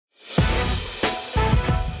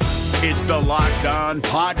It's the Locked On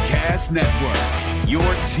Podcast Network, your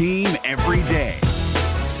team every day.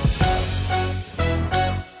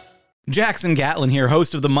 Jackson Gatlin here,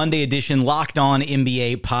 host of the Monday edition Locked On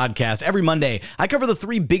NBA podcast. Every Monday, I cover the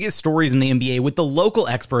three biggest stories in the NBA with the local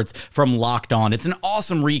experts from Locked On. It's an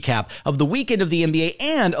awesome recap of the weekend of the NBA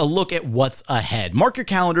and a look at what's ahead. Mark your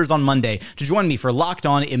calendars on Monday to join me for Locked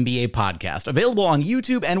On NBA podcast, available on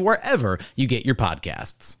YouTube and wherever you get your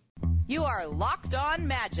podcasts. You are Locked On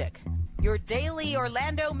Magic, your daily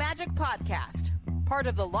Orlando Magic podcast, part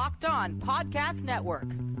of the Locked On Podcast Network,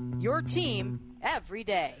 your team every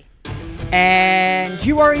day. And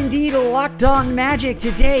you are indeed Locked On Magic.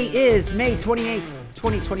 Today is May 28th,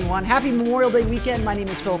 2021. Happy Memorial Day weekend. My name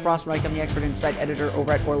is Philip Rossman. I'm the expert insight editor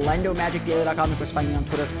over at OrlandoMagicDaily.com. Of course, find me on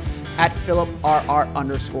Twitter at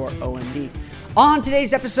PhilipRR_OMD. On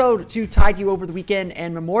today's episode, to tide you over the weekend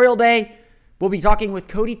and Memorial Day, we'll be talking with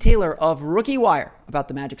Cody Taylor of RookieWire about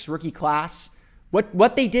the Magic's rookie class,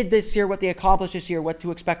 what they did this year, what they accomplished this year, what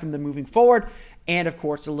to expect from them moving forward, and of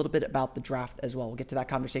course, a little bit about the draft as well. We'll get to that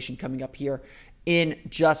conversation coming up here in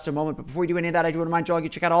just a moment. But before we do any of that, I do want to remind you all, you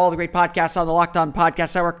check out all the great podcasts on the Locked On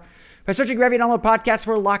Podcast Network by searching wherever you download podcasts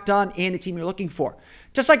for Locked On and the team you're looking for.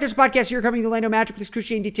 Just like there's a podcast here covering the Orlando Magic with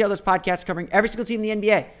excruciating detail, there's podcasts covering every single team in the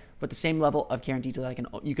NBA with the same level of care and detail that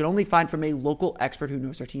you can only find from a local expert who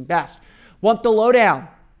knows their team best. Want the lowdown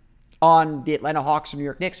on the Atlanta Hawks or New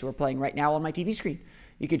York Knicks, who are playing right now on my TV screen?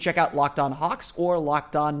 You can check out Locked On Hawks or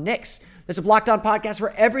Locked On Knicks. There's a Locked On podcast for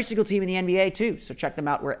every single team in the NBA too, so check them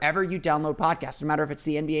out wherever you download podcasts. No matter if it's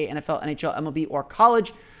the NBA, NFL, NHL, MLB, or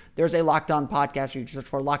college, there's a Locked On podcast where you search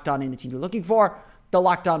for Locked On and the team you're looking for. The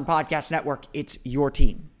Locked On Podcast Network, it's your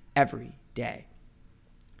team every day.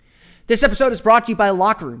 This episode is brought to you by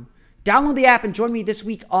Locker Room. Download the app and join me this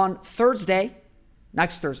week on Thursday,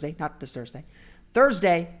 next Thursday, not this Thursday,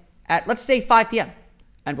 Thursday at, let's say, 5 p.m.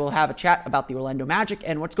 And we'll have a chat about the Orlando Magic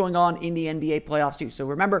and what's going on in the NBA playoffs too. So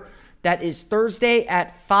remember, that is Thursday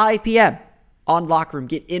at 5 p.m. on Locker Room.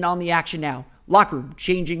 Get in on the action now. Locker Room,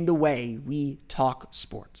 changing the way we talk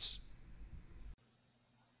sports.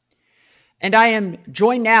 And I am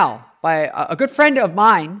joined now by a good friend of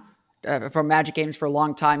mine from Magic Games for a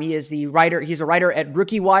long time. He is the writer. He's a writer at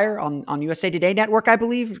RookieWire on USA Today Network, I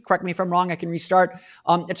believe. Correct me if I'm wrong. I can restart.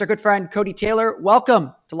 It's our good friend, Cody Taylor.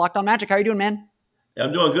 Welcome to Locked On Magic. How are you doing, man? Yeah,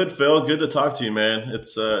 I'm doing good, Phil. Good to talk to you, man.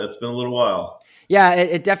 It's been a little while. Yeah,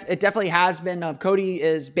 it definitely has been. Cody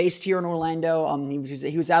is based here in Orlando.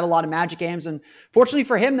 He was at a lot of Magic games, and fortunately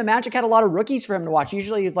for him, the Magic had a lot of rookies for him to watch.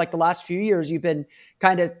 Usually, like the last few years, you've been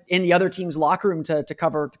kind of in the other team's locker room to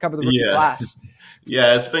cover the rookie class.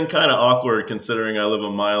 Yeah, it's been kind of awkward considering I live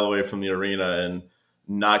a mile away from the arena and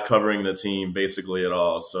not covering the team basically at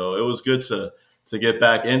all. So it was good to get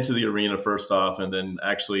back into the arena first off, and then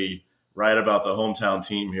actually write about the hometown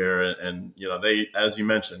team here. And you know, they, as you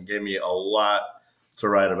mentioned, gave me a lot to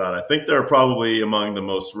write about. I think they're probably among the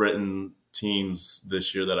most written teams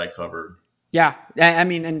this year that I covered. Yeah. I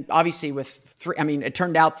mean, and obviously with three, I mean, it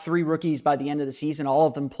turned out 3 rookies by the end of the season, all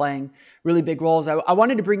of them playing really big roles. I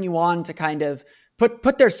wanted to bring you on to kind of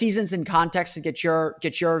put their seasons in context and get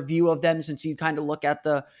your view of them, since you kind of look at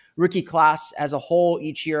the rookie class as a whole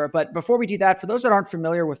each year. But before we do that, for those that aren't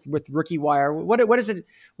familiar with RookieWire, what is it?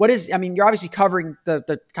 I mean, you're obviously covering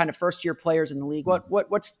the kind of first year players in the league.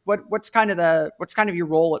 What's kind of your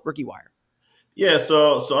role at RookieWire? Yeah,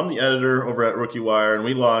 so I'm the editor over at RookieWire, and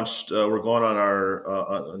we launched. We're going on our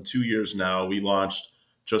on 2 years now. We launched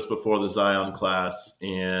just before the Zion class,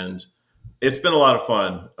 and it's been a lot of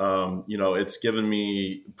fun. It's given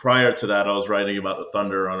me, prior to that, I was writing about the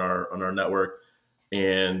Thunder on our network,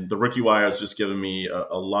 and the RookieWire has just given me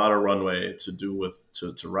a lot of runway to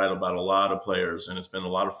write about a lot of players, and it's been a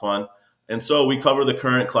lot of fun. And so we cover the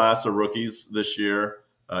current class of rookies this year,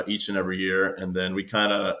 each and every year, and then we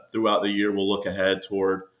kind of throughout the year we'll look ahead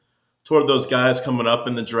toward those guys coming up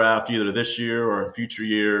in the draft, either this year or in future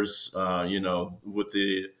years. With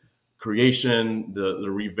the creation, the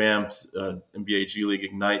revamped NBA G League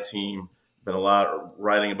Ignite team, been a lot of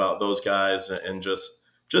writing about those guys and just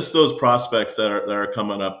those prospects that are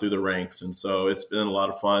coming up through the ranks. And so it's been a lot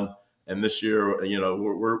of fun. And this year,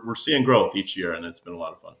 we're seeing growth each year, and it's been a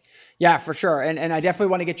lot of fun. Yeah, for sure. And I definitely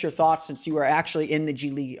want to get your thoughts, since you were actually in the G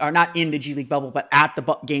League, or not in the G League bubble, but at the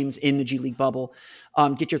games in the G League bubble.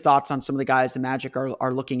 Get your thoughts on some of the guys the Magic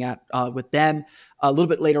are looking at with them a little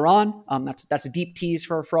bit later on. That's a deep tease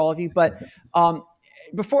for all of you. But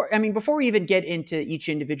before we even get into each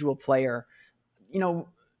individual player,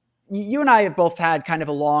 you and I have both had kind of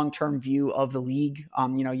a long-term view of the league.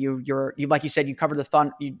 You like you said, you covered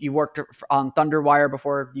the you worked on ThunderWire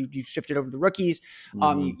before you shifted over to the rookies.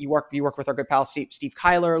 You work with our good pal Steve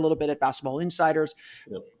Kyler a little bit at Basketball Insiders.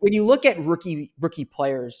 Yep. When you look at rookie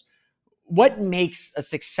players, what makes a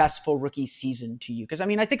successful rookie season to you? Because I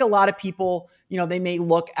mean, I think a lot of people, they may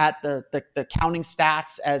look at the counting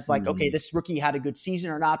stats as like, okay, this rookie had a good season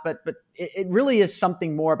or not, but it really is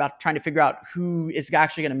something more about trying to figure out who is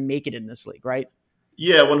actually going to make it in this league, right?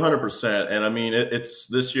 Yeah, 100%. And I mean, it's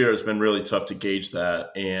this year has been really tough to gauge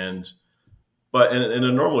that. But in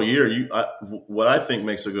a normal year, what I think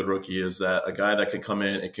makes a good rookie is that a guy that can come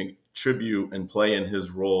in and contribute and play in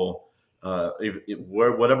his role.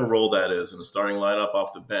 Whatever role that is in the starting lineup,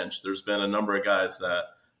 off the bench, there's been a number of guys that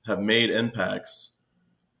have made impacts,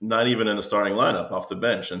 not even in the starting lineup, off the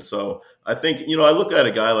bench. And so I think, I look at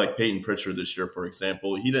a guy like Peyton Pritchard this year, for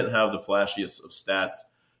example. He didn't have the flashiest of stats,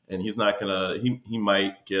 and he's not gonna. He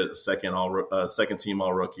might get a second team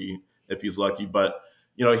all rookie if he's lucky, but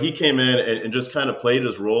he came in and just kind of played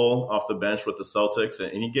his role off the bench with the Celtics,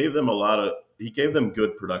 and he gave them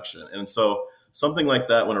good production. And so something like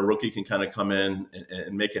that, when a rookie can kind of come in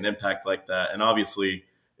and make an impact like that, and obviously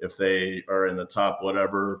if they are in the top,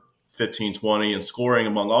 15, 20 and scoring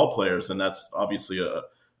among all players, then that's obviously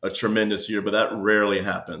a tremendous year, but that rarely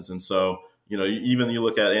happens. And so, even you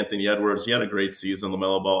look at Anthony Edwards, he had a great season,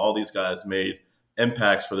 LaMelo Ball, all these guys made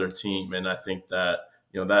impacts for their team. And I think that,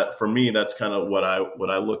 that for me, that's kind of what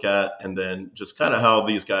I look at, and then just kind of how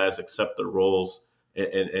these guys accept their roles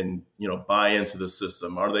and buy into the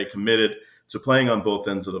system. Are they committed to playing on both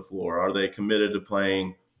ends of the floor? Are they committed to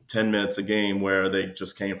playing 10 minutes a game where they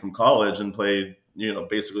just came from college and played,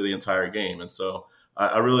 basically the entire game? And so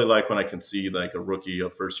I really like when I can see like a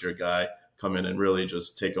first-year guy come in and really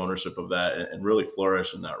just take ownership of that and really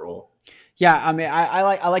flourish in that role. Yeah, I mean,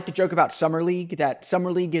 I like to joke about Summer League, that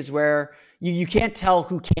Summer League is where you can't tell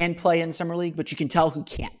who can play in Summer League, but you can tell who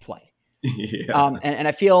can't play. Yeah. And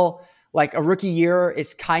I feel like a rookie year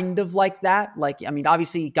is kind of like that. Like, I mean,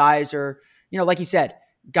 obviously guys are, like you said,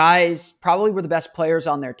 guys probably were the best players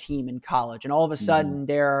on their team in college. And all of a sudden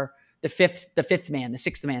they're the fifth man, the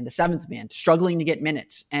sixth man, the seventh man, struggling to get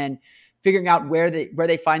minutes, and figuring out where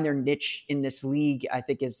they find their niche in this league, I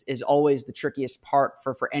think is always the trickiest part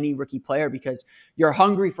for any rookie player, because you're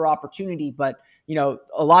hungry for opportunity, but a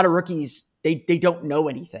lot of rookies, they don't know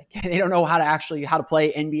anything. They don't know how to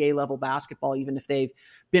play NBA level basketball, even if they've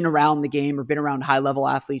been around the game or been around high level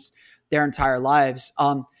athletes their entire lives.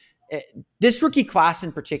 This rookie class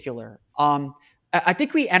in particular, I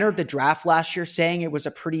think we entered the draft last year saying it was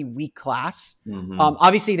a pretty weak class.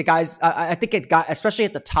 Obviously the guys, I think it got, especially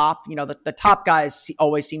at the top, the top guys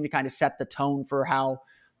always seem to kind of set the tone for how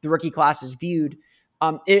the rookie class is viewed.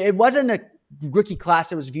 It wasn't a rookie class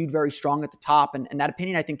that was viewed very strong at the top, and that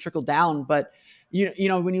opinion I think trickled down. But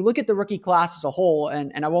when you look at the rookie class as a whole,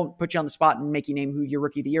 and I won't put you on the spot and make you name who your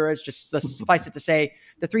rookie of the year is, just suffice it to say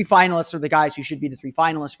the three finalists are the guys who should be the three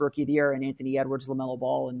finalists for rookie of the year, and Anthony Edwards, LaMelo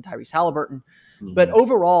Ball, and Tyrese Halliburton. But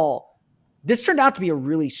overall, this turned out to be a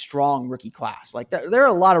really strong rookie class. Like there are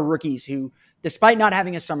a lot of rookies who, despite not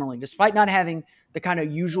having a summer league, despite not having the kind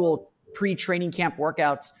of usual pre-training camp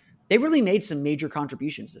workouts, they really made some major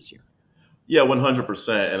contributions this year. Yeah,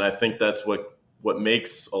 100%. And I think that's what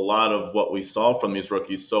makes a lot of what we saw from these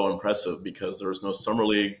rookies so impressive, because there was no summer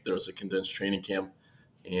league, there was a condensed training camp,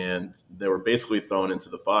 and they were basically thrown into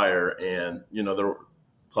the fire. And, there were,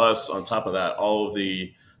 plus on top of that, all of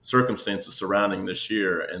the circumstances surrounding this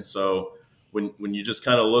year. And so when you just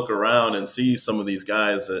kind of look around and see some of these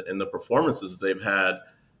guys and the performances they've had,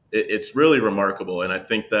 it's really remarkable. And I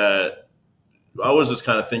think that I was just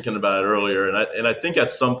kind of thinking about it earlier. And I think at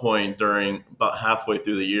some point during about halfway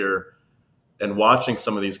through the year and watching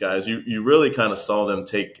some of these guys, you really kind of saw them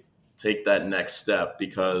take that next step,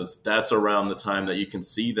 because that's around the time that you can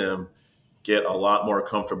see them get a lot more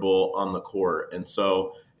comfortable on the court. And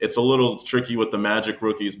so it's a little tricky with the Magic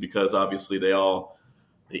rookies, because obviously they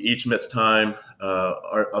each missed time.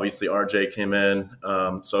 Obviously RJ came in.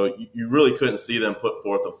 So you really couldn't see them put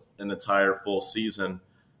forth an entire full season.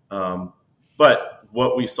 But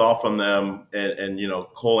what we saw from them, and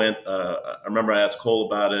Cole, I remember I asked Cole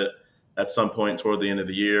about it at some point toward the end of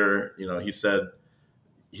the year. He said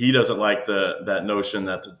he doesn't like that notion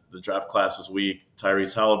that the draft class was weak.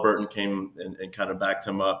 Tyrese Halliburton came and kind of backed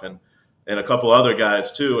him up, and a couple other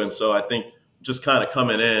guys too. And so I think just kind of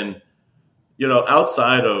coming in,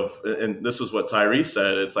 outside of, and this is what Tyrese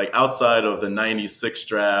said, it's like outside of the 96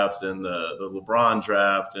 draft and the LeBron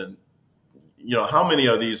draft, and how many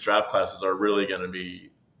of these draft classes are really going to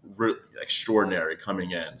be extraordinary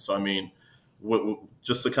coming in? So, I mean,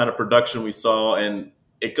 just the kind of production we saw. And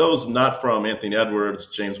it goes not from Anthony Edwards,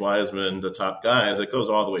 James Wiseman, the top guys. It goes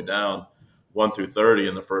all the way down 1 through 30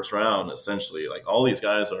 in the first round, essentially. Like, all these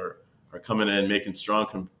guys are coming in, making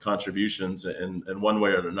strong contributions in one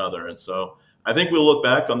way or another. And so I think we'll look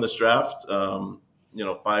back on this draft,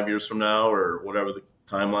 5 years from now or whatever the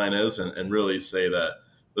timeline is, and really say that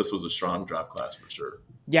this was a strong draft class for sure.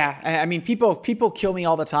 Yeah. I mean, people kill me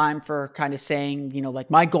all the time for kind of saying,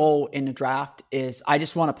 like, my goal in the draft is I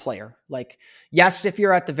just want a player. Like, yes, if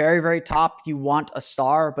you're at the very, very top, you want a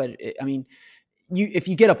star, but if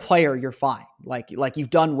you get a player, you're fine. Like you've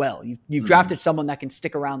done well. You've drafted someone that can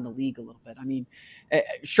stick around the league a little bit. I mean,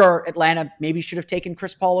 sure, Atlanta maybe should have taken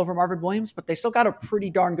Chris Paul over Marvin Williams, but they still got a pretty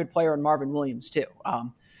darn good player in Marvin Williams too.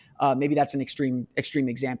 Maybe that's an extreme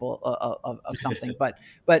example of something, but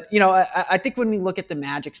I think when we look at the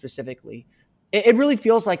Magic specifically, it really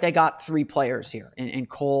feels like they got three players here in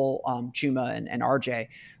Cole, Chuma, and RJ,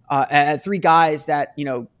 three guys that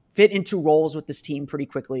fit into roles with this team pretty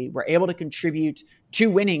quickly, were able to contribute to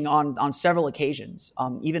winning on several occasions.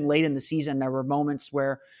 Even late in the season, there were moments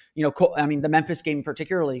where, Cole, the Memphis game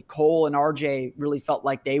particularly, Cole and RJ really felt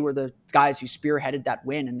like they were the guys who spearheaded that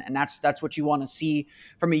win. And that's what you want to see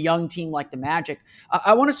from a young team like the Magic.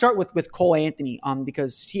 I want to start with Cole Anthony,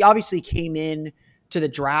 because he obviously came in to the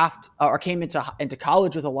draft or came into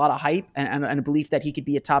college with a lot of hype and a belief that he could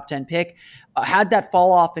be a top 10 pick, had that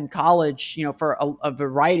fall off in college, for a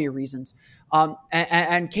variety of reasons,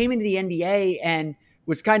 and came into the NBA and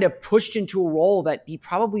was kind of pushed into a role that he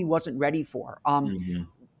probably wasn't ready for,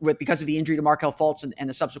 because of the injury to Markelle Fultz and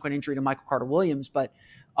the subsequent injury to Michael Carter-Williams. But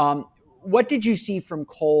what did you see from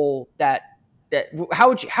Cole that how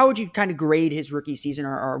would you kind of grade his rookie season,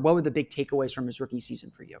 or what were the big takeaways from his rookie season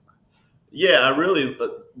for you? Yeah, I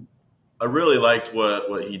really liked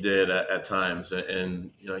what he did at times, and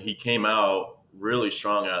he came out really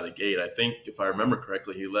strong out of the gate. I think, if I remember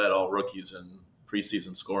correctly, he led all rookies in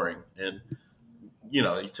preseason scoring, and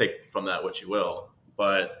you take from that what you will.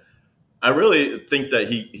 But I really think that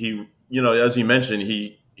he as you mentioned,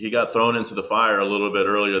 he got thrown into the fire a little bit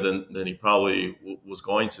earlier than he probably was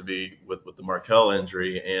going to be with the Markelle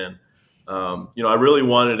injury, and I really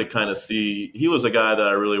wanted to kind of see. He was a guy that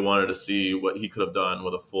I really wanted to see what he could have done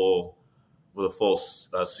with a full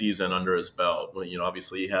season under his belt.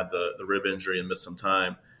 Obviously he had the rib injury and missed some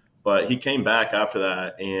time, but he came back after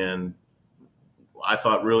that, and I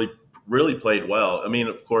thought really played well. I mean,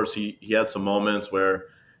 of course, he had some moments where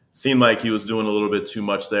it seemed like he was doing a little bit too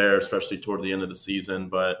much there, especially toward the end of the season.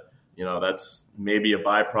 But that's maybe a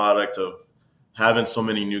byproduct of having so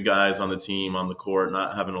many new guys on the team, on the court,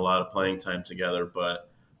 not having a lot of playing time together. But,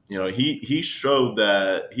 he showed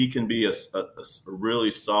that he can be a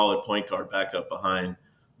really solid point guard backup behind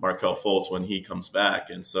Markelle Fultz when he comes back.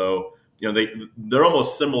 And so, they're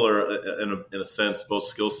almost similar in a sense, both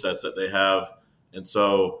skill sets that they have. And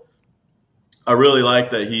so I really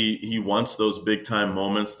like that he wants those big time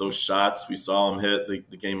moments, those shots. We saw him hit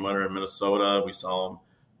the game winner in Minnesota. We saw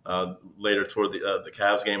him later toward the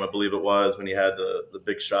Cavs game, I believe it was, when he had the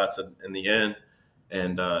big shots in the end.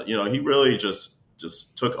 And, he really just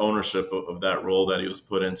took ownership of that role that he was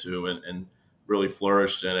put into and really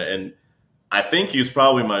flourished in it. And I think he's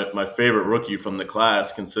probably my favorite rookie from the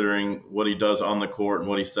class, considering what he does on the court and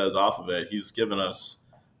what he says off of it. He's given us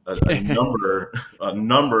a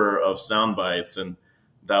number of sound bites. And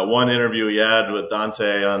that one interview he had with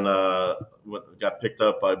Dante got picked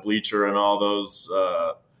up by Bleacher and all those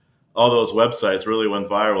websites really went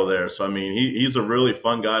viral there. So, I mean, he's a really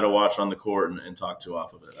fun guy to watch on the court and talk to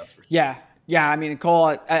off of it. That's for sure. Yeah. I mean,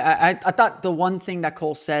 Cole, I thought the one thing that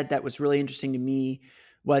Cole said that was really interesting to me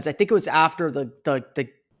was, I think it was after the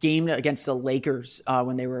game against the Lakers,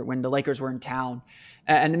 when the Lakers were in town,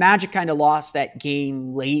 and the Magic kind of lost that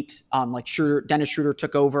game late. Dennis Schroeder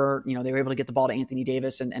took over. They were able to get the ball to Anthony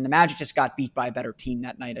Davis, and the Magic just got beat by a better team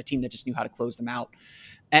that night, a team that just knew how to close them out.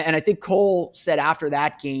 And I think Cole said after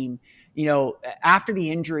that game, after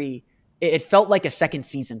the injury, it felt like a second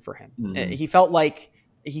season for him. Mm-hmm. He felt like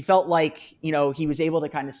he was able to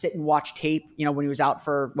kind of sit and watch tape, when he was out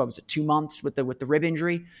for, 2 months with the rib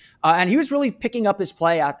injury. And he was really picking up his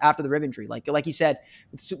play after the rib injury. Like you said,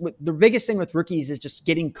 the biggest thing with rookies is just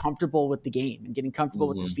getting comfortable with the game and getting comfortable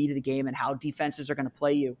with the speed of the game and how defenses are going to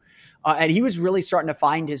play you. And he was really starting to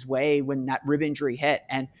find his way when that rib injury hit.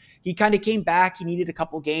 And he kind of came back. He needed a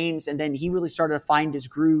couple games, and then he really started to find his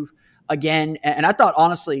groove again. And I thought,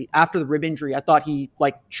 honestly, after the rib injury, I thought he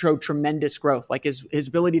showed tremendous growth. Like his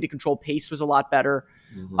ability to control pace was a lot better.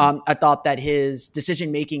 I thought that his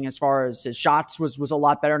decision making as far as his shots was a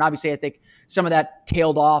lot better. And obviously I think some of that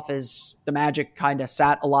tailed off as the Magic kind of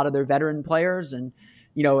sat a lot of their veteran players and,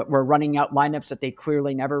 were running out lineups that they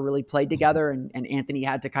clearly never really played together. And Anthony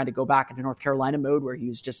had to kind of go back into North Carolina mode where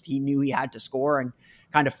he knew he had to score and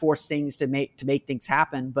kind of force things to make things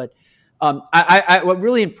happen. But what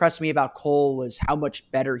really impressed me about Cole was how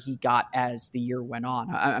much better he got as the year went on.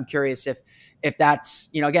 I'm curious if that's,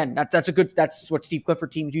 again, that's what Steve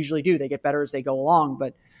Clifford teams usually do. They get better as they go along,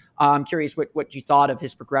 but I'm curious what you thought of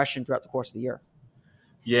his progression throughout the course of the year.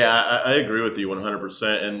 Yeah, I agree with you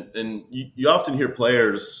 100%. And you often hear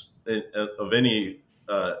players of any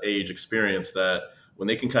age experience that when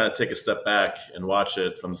they can kind of take a step back and watch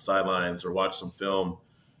it from the sidelines or watch some film,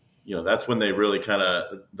 that's when they really kind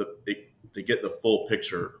of they get the full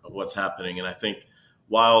picture of what's happening. And I think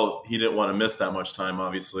while he didn't want to miss that much time,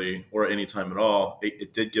 obviously, or any time at all,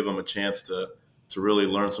 it did give him a chance to really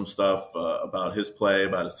learn some stuff about his play,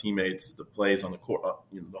 about his teammates, the plays on the court,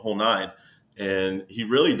 the whole nine. And he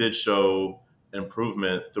really did show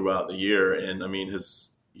improvement throughout the year. And I mean,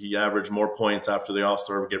 he averaged more points after the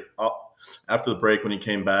All-Star after the break when he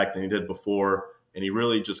came back than he did before. And he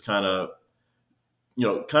really just kind of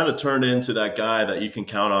turned into that guy that you can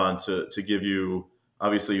count on to give you,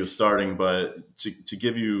 obviously he was starting, but to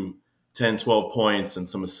give you 10, 12 points and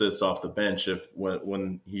some assists off the bench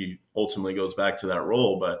when he ultimately goes back to that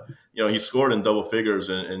role. But, he scored in double figures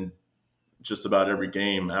in just about every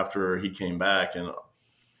game after he came back and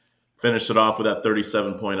finished it off with that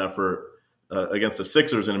 37-point effort against the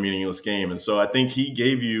Sixers in a meaningless game. And so I think he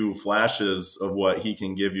gave you flashes of what he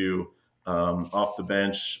can give you off the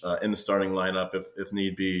bench in the starting lineup if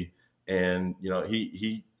need be. And,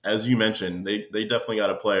 he as you mentioned, they definitely got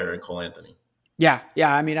a player in Cole Anthony. Yeah.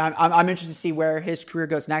 I mean, I'm interested to see where his career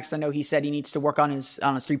goes next. I know he said he needs to work on his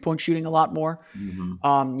 3-point shooting a lot more.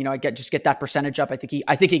 Just get that percentage up. I think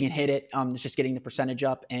he can hit it. It's just getting the percentage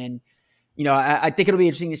up. And, I think it'll be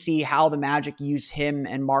interesting to see how the Magic use him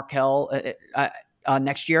and Markelle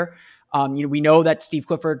next year. We know that Steve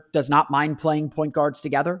Clifford does not mind playing point guards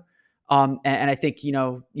together. And I think,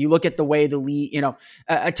 you look at the way the league,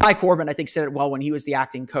 Ty Corbin, I think said it well when he was the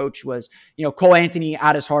acting coach was, Cole Anthony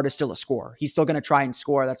at his heart is still a scorer. He's still going to try and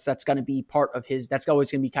score. That's going to be part of that's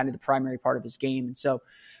always going to be kind of the primary part of his game. And so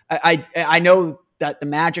I know that the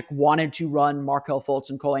Magic wanted to run Markelle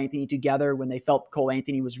Fultz and Cole Anthony together when they felt Cole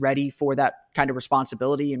Anthony was ready for that kind of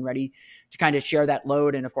responsibility and ready to kind of share that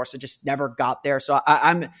load. And of course it just never got there. So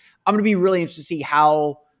I'm going to be really interested to see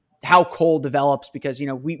how Cole develops because,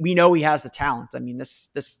 we know he has the talent. I mean,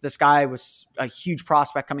 this guy was a huge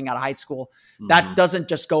prospect coming out of high school. Mm-hmm. That doesn't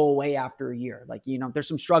just go away after a year. Like, there's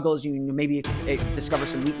some struggles. You maybe discover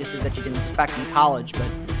some weaknesses that you didn't expect in college,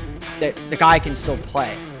 but the guy can still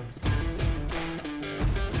play.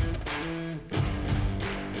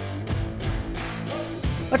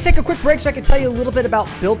 Let's take a quick break so I can tell you a little bit about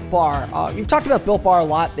Built Bar. We've talked about Built Bar a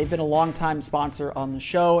lot. They've been a long-time sponsor on the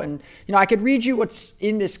show. And, I could read you what's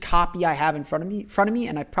in this copy I have in front of me,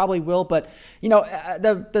 and I probably will. But,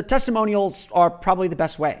 the testimonials are probably the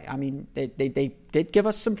best way. I mean, they did give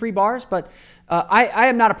us some free bars, but I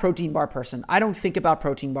am not a protein bar person. I don't think about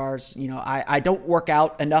protein bars. I don't work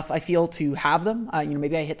out enough, I feel, to have them.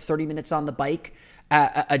 Maybe I hit 30 minutes on the bike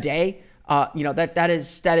a day.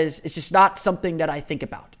 It's just not something that I think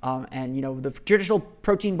about. The traditional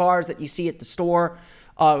protein bars that you see at the store,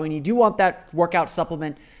 when you do want that workout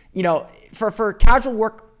supplement, for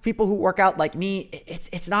casual people who work out like me,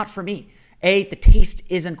 it's not for me. A, the taste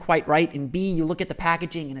isn't quite right. And B, you look at the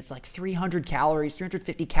packaging and it's like 300 calories,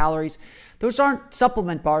 350 calories. Those aren't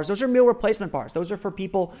supplement bars. Those are meal replacement bars. Those are for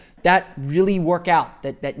people that really work out,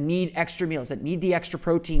 that need extra meals, that need the extra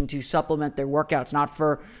protein to supplement their workouts, not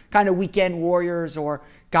for kind of weekend warriors or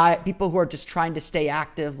people who are just trying to stay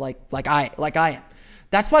active like I am.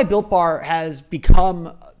 That's why Built Bar has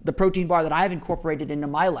become the protein bar that I've incorporated into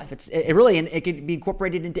my life. It can be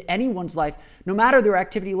incorporated into anyone's life, no matter their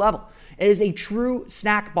activity level. It is a true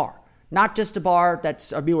snack bar, not just a bar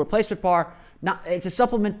that's a meal replacement bar. It's a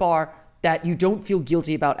supplement bar that you don't feel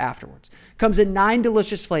guilty about afterwards. Comes in 9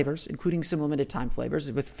 delicious flavors, including some limited time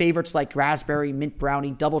flavors, with favorites like raspberry, mint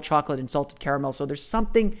brownie, double chocolate, and salted caramel. So there's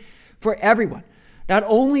something for everyone. Not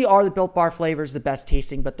only are the Built Bar flavors the best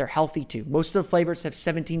tasting, but they're healthy too. Most of the flavors have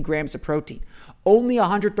 17 grams of protein, only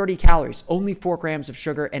 130 calories, only 4 grams of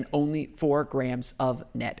sugar, and only 4 grams of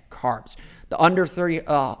net carbs. The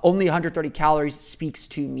only 130 calories speaks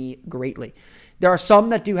to me greatly. There are some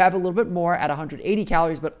that do have a little bit more at 180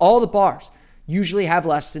 calories, but all the bars usually have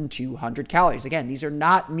less than 200 calories. Again, these are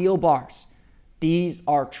not meal bars. These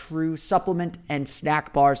are true supplement and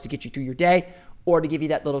snack bars to get you through your day or to give you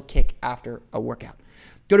that little kick after a workout.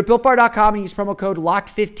 Go to BuiltBar.com and use promo code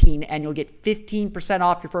LOCKED15 and you'll get 15%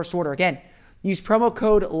 off your first order. Again, use promo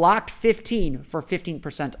code LOCKED15 for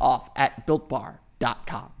 15% off at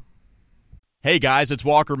BuiltBar.com. Hey guys, it's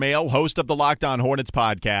Walker Mail, host of the Locked On Hornets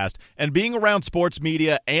podcast, and being around sports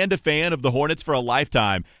media and a fan of the Hornets for a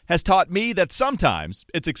lifetime has taught me that sometimes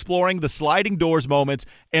it's exploring the sliding doors moments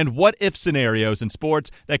and what-if scenarios in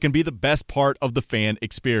sports that can be the best part of the fan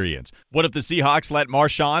experience. What if the Seahawks let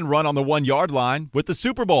Marshawn run on the 1-yard line with the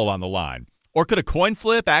Super Bowl on the line? Or could a coin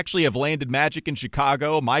flip actually have landed Magic in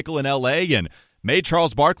Chicago, Michael in L.A., and made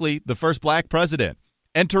Charles Barkley the first black president?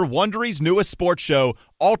 Enter Wondery's newest sports show,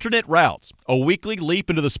 Alternate Routes, a weekly leap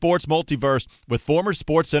into the sports multiverse with former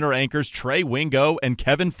SportsCenter anchors Trey Wingo and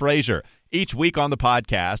Kevin Frazier. Each week on the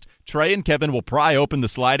podcast, Trey and Kevin will pry open the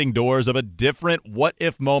sliding doors of a different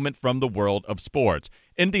what-if moment from the world of sports.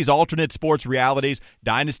 In these alternate sports realities,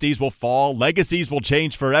 dynasties will fall, legacies will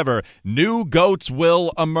change forever, new GOATs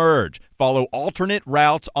will emerge. Follow Alternate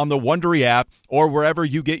Routes on the Wondery app or wherever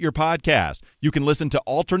you get your podcast. You can listen to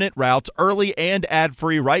Alternate Routes early and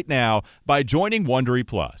ad-free right now by joining Wondery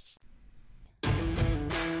Plus.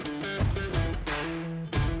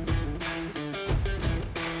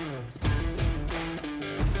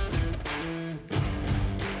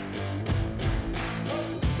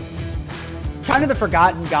 Kind of the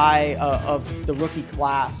forgotten guy of the rookie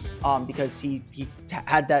class because he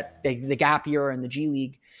had the gap year in the G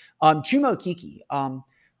League. Chuma Okeke.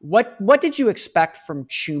 What did you expect from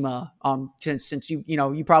Chuma? Since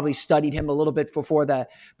you probably studied him a little bit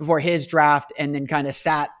before his draft and then kind of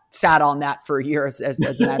sat on that for a year as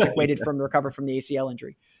the Magic waited for him to recover from the ACL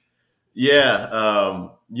injury. Yeah,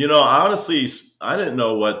 honestly, I didn't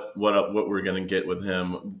know what we're going to get with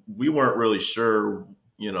him. We weren't really sure.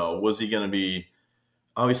 Was he going to be,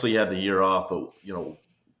 obviously he had the year off, but,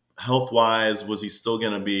 health-wise, was he still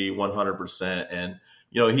going to be 100%? And,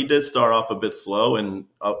 he did start off a bit slow, and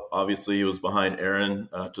obviously he was behind Aaron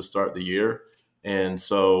to start the year. And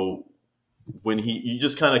so when you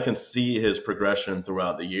just kind of can see his progression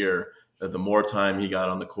throughout the year, the more time he got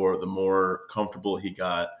on the court, the more comfortable he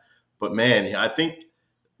got. But, man, I think,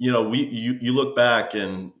 you look back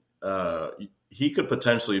and he could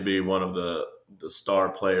potentially be one of the star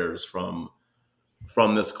players from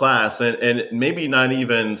this class, and maybe not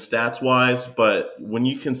even stats wise, but when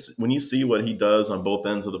you see what he does on both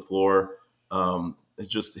ends of the floor, it's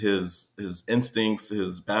just his instincts,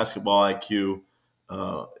 his basketball IQ,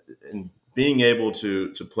 and being able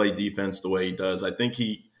to play defense the way he does. I think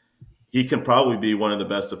he can probably be one of the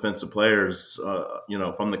best defensive players,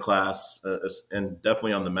 from the class, and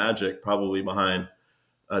definitely on the Magic, probably behind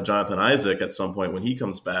Jonathan Isaac at some point when he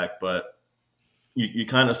comes back, but. You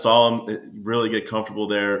kind of saw him really get comfortable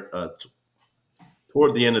there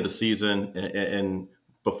toward the end of the season and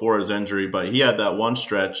before his injury. But he had that one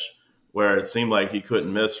stretch where it seemed like he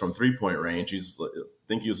couldn't miss from 3-point range. I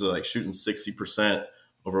think he was like shooting 60%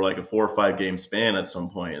 over like a 4 or 5 game span at some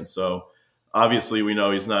point. And so obviously we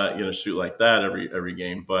know he's not going to shoot like that every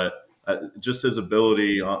game, but just his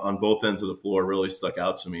ability on both ends of the floor really stuck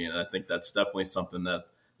out to me. And I think that's definitely something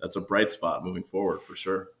that's a bright spot moving forward for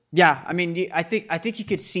sure. Yeah, I mean, I think you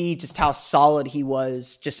could see just how solid he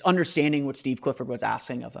was, just understanding what Steve Clifford was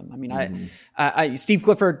asking of him. I mean, Steve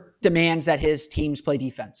Clifford demands that his teams play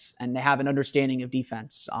defense and they have an understanding of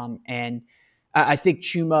defense. And I think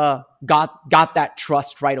Chuma got that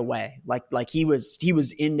trust right away. Like he was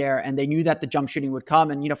in there, and they knew that the jump shooting would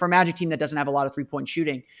come. And for a Magic team that doesn't have a lot of 3-point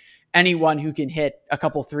shooting, anyone who can hit a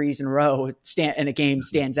couple threes in a row in a game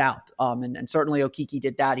stands out. And certainly Okeke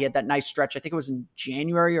did that. He had that nice stretch. I think it was in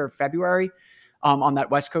January or February on that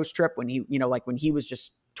West Coast trip when he was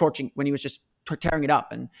just tearing it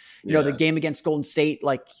up. And, the game against Golden State,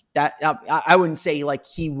 like that, I wouldn't say like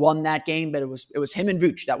he won that game, but it was him and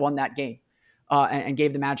Vooch that won that game and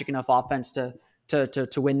gave the Magic enough offense to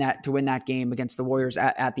win that game against the Warriors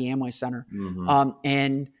at the Amway Center. Mm-hmm.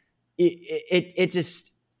 And it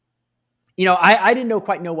just, I didn't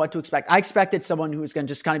quite know what to expect. I expected someone who was going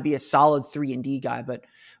to just kind of be a solid 3-and-D guy. But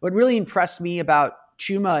what really impressed me about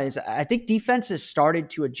Chuma is I think defense has started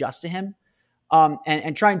to adjust to him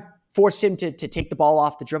and try and force him to take the ball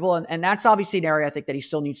off the dribble. And that's obviously an area I think that he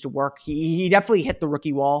still needs to work. He definitely hit the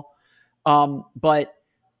rookie wall. But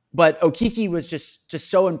Okeke was just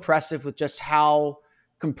so impressive with just how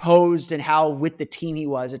composed and how with the team he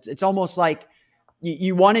was. It's almost like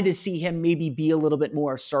you wanted to see him maybe be a little bit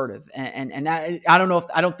more assertive. And I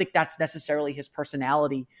don't think that's necessarily his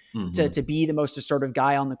personality to be the most assertive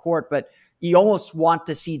guy on the court, but you almost want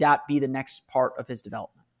to see that be the next part of his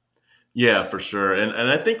development. Yeah, for sure.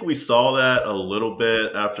 And I think we saw that a little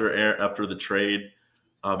bit after the trade.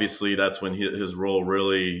 Obviously, that's when his role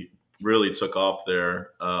really took off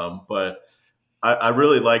there. But I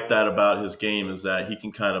really like that about his game is that he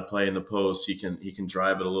can kind of play in the post. He can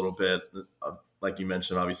drive it a little bit, like you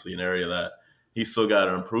mentioned. Obviously, an area that he's still got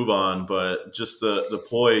to improve on, but just the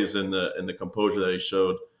poise and the composure that he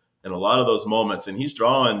showed in a lot of those moments, and he's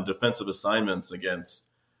drawing defensive assignments against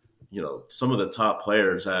some of the top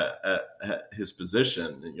players at his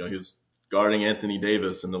position. He was guarding Anthony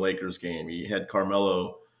Davis in the Lakers game. He had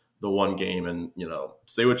Carmelo the one game, and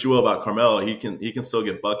say what you will about Carmelo, he can still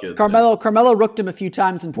get buckets. Carmelo rooked him a few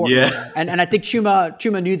times in Portland, yeah. and I think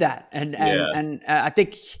Chuma knew that, and I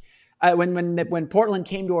think when Portland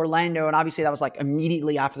came to Orlando, and obviously that was like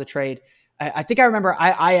immediately after the trade. I think I remember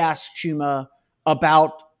I asked Chuma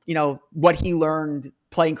about what he learned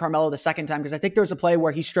playing Carmelo the second time, because I think there was a play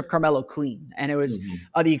where he stripped Carmelo clean, and it was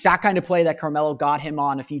the exact kind of play that Carmelo got him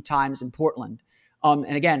on a few times in Portland.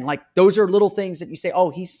 And again, like those are little things that you say, oh,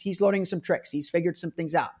 he's learning some tricks. He's figured some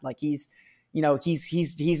things out. Like he's not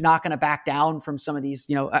going to back down from some of these.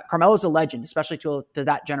 Carmelo's a legend, especially to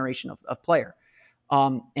that generation of player.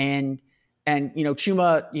 And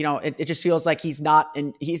Chuma, it just feels like he's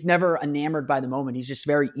never enamored by the moment. He's just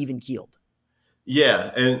very even keeled.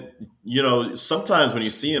 Yeah. And, sometimes when you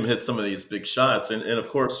see him hit some of these big shots, and of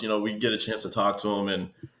course, we get a chance to talk to him, and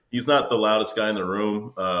he's not the loudest guy in the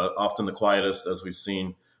room, often the quietest, as we've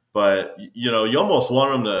seen. But, you almost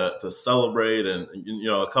want him to celebrate and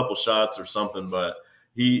a couple shots or something. But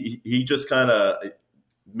he just kind of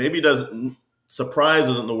maybe doesn't – surprise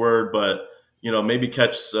isn't the word, but, maybe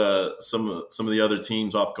catch some of the other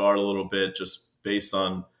teams off guard a little bit just based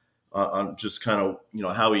on just kind of,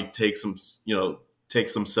 how he takes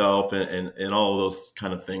himself and all of those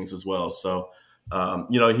kind of things as well. So,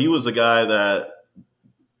 he was a guy that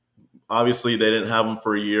obviously they didn't have him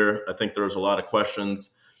for a year. I think there was a lot of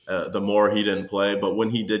questions the more he didn't play. But when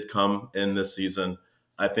he did come in this season,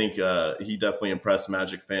 I think he definitely impressed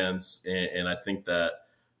Magic fans. And I think that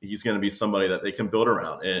he's going to be somebody that they can build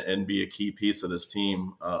around and be a key piece of this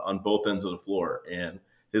team on both ends of the floor. And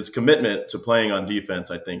his commitment to playing on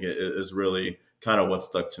defense, I think, is really kind of what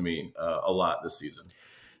stuck to me a lot this season.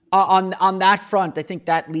 On that front, I think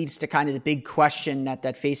that leads to kind of the big question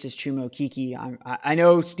that faces Chuma Okeke. I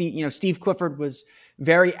know Steve Clifford was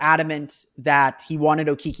very adamant that he wanted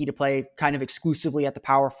Okeke to play kind of exclusively at the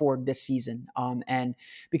power forward this season. And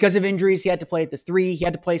because of injuries, he had to play at the 3, he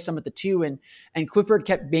had to play some at the 2, and Clifford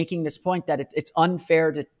kept making this point that it's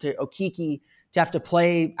unfair to Okeke to have to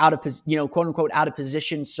play out of, quote unquote, out of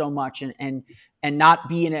position so much and not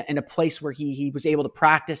be in a place where he was able to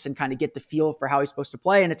practice and kind of get the feel for how he's supposed to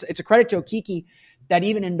play. And it's a credit to Okeke that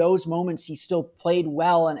even in those moments, he still played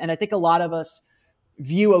well. And I think a lot of us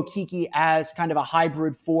view Okeke as kind of a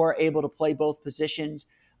hybrid 4, able to play both positions.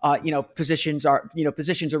 Positions are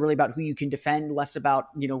really about who you can defend, less about,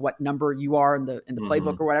 what number you are in the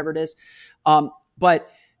playbook or whatever it is. But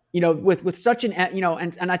with such an,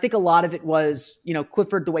 and I think a lot of it was,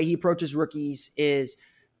 Clifford, the way he approaches rookies is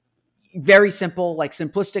very simple, like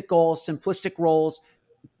simplistic goals, simplistic roles,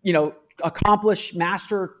 accomplish,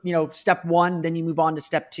 master, step 1, then you move on to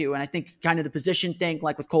step 2. And I think kind of the position thing,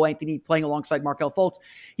 like with Cole Anthony playing alongside Markelle Fultz,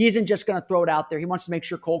 he isn't just going to throw it out there. He wants to make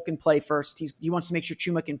sure Cole can play first. He wants to make sure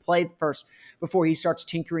Chuma can play first before he starts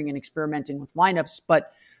tinkering and experimenting with lineups.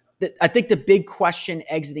 But I think the big question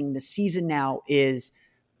exiting the season now is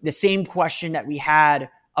the same question that we had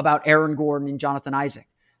about Aaron Gordon and Jonathan Isaac.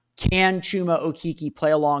 Can Chuma Okeke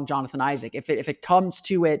play along Jonathan Isaac? If it comes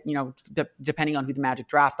to it, depending on who the Magic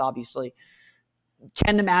draft, obviously,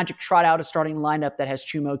 can the Magic trot out a starting lineup that has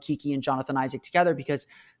Chuma Okeke and Jonathan Isaac together? Because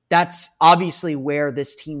that's obviously where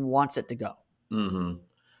this team wants it to go. Mm-hmm.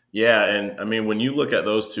 Yeah, and I mean, when you look at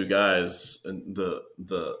those two guys, and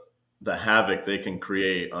the havoc they can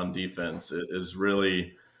create on defense is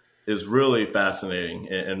really fascinating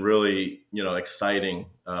and really, exciting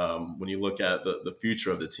when you look at the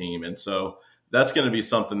future of the team. And so that's going to be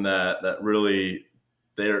something that really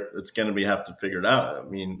it's going to have to figure it out. I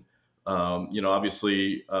mean,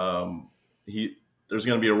 obviously there's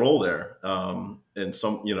going to be a role there. And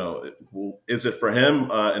some, is it for him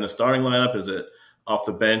in a starting lineup? Is it off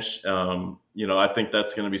the bench? I think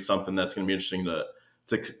that's going to be something that's going to be interesting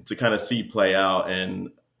to kind of see play out.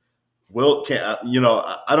 And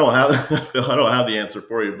I don't have the answer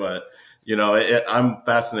for you, but I'm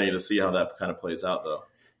fascinated to see how that kind of plays out, though.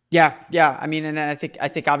 Yeah. I mean, and I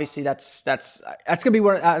think obviously that's gonna be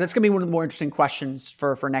one of the more interesting questions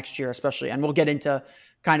for next year, especially. And we'll get into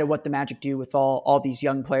kind of what the Magic do with all these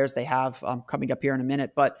young players they have coming up here in a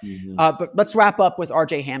minute. But let's wrap up with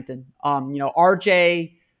RJ Hampton.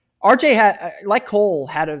 RJ had, like Cole,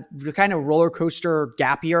 had a kind of roller coaster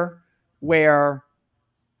gap year where,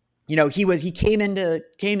 he came into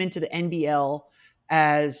the NBL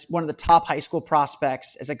as one of the top high school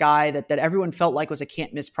prospects, as a guy that everyone felt like was a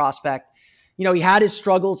can't miss prospect. He had his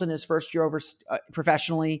struggles in his first year over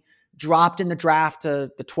professionally, dropped in the draft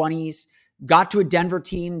to the 20s, got to a Denver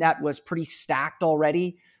team that was pretty stacked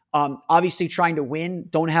already. Obviously trying to win,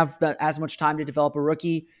 don't have as much time to develop a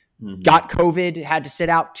rookie. Got COVID, had to sit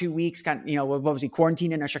out 2 weeks. What was he,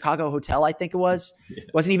 quarantined in a Chicago hotel? I think it was. Yeah.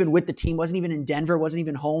 Wasn't even with the team. Wasn't even in Denver. Wasn't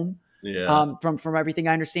even home. Yeah. From everything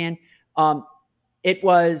I understand, it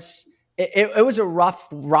was a rough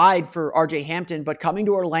ride for RJ Hampton. But coming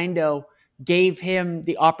to Orlando gave him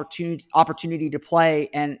the opportunity to play.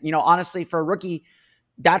 And honestly, for a rookie,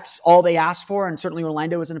 that's all they asked for. And certainly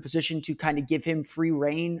Orlando was in a position to kind of give him free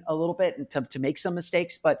reign a little bit and to make some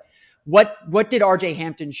mistakes. But what did RJ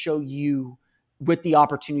Hampton show you with the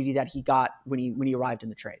opportunity that he got when he arrived in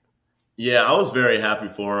the trade? Yeah, I was very happy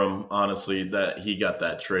for him, honestly, that he got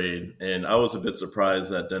that trade. And I was a bit surprised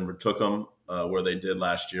that Denver took him where they did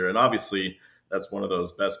last year. And obviously that's one of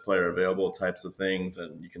those best player available types of things,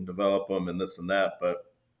 and you can develop them and this and that. But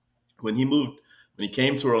when he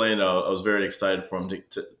came to Orlando, I was very excited for him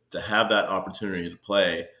to have that opportunity to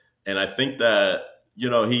play. And I think that,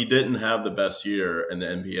 he didn't have the best year in the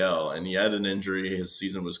NBL, and he had an injury. His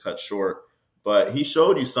season was cut short, but he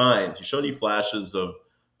showed you signs. He showed you flashes of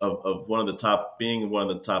being one of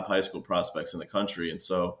the top high school prospects in the country. And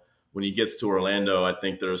so when he gets to Orlando, I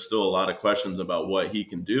think there's still a lot of questions about what he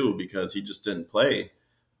can do, because he just didn't play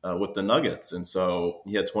with the Nuggets. And so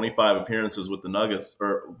he had 25 appearances with the Nuggets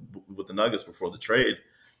before the trade.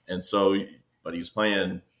 And so, but he was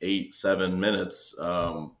playing 8-7 minutes,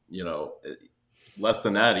 less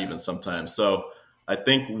than that even sometimes. So I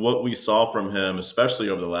think what we saw from him, especially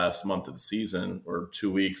over the last month of the season or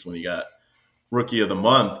 2 weeks when he got Rookie of the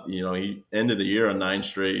Month, he ended the year on 9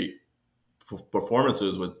 straight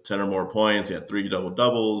performances with 10 or more points. He had 3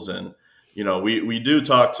 double-doubles. And, we do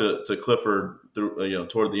talk to Clifford through,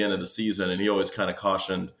 toward the end of the season, and he always kind of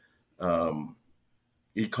cautioned us on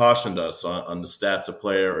the stats a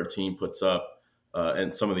player or team puts up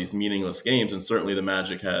in some of these meaningless games. And certainly the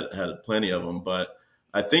Magic had plenty of them. But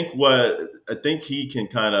I think he can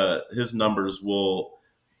his numbers will,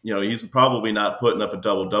 he's probably not putting up a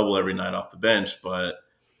double-double every night off the bench, but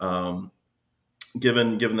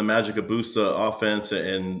given the Magic a boost to offense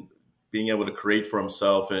and being able to create for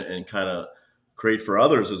himself and kind of create for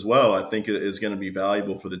others as well, I think it is going to be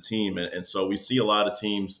valuable for the team. And so we see a lot of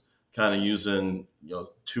teams kind of using,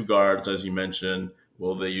 2 guards, as you mentioned.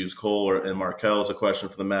 Will they use Cole and Markelle is a question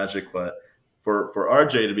for the Magic, but for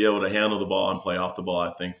RJ to be able to handle the ball and play off the ball,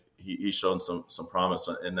 I think he's shown some promise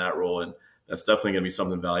in that role, and that's definitely going to be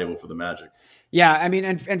something valuable for the Magic. Yeah, I mean,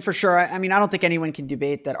 and for sure, I don't think anyone can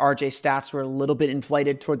debate that RJ's stats were a little bit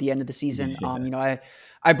inflated toward the end of the season. Yeah.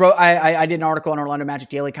 I did an article on Orlando Magic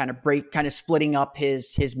Daily, kind of splitting up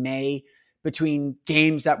his May between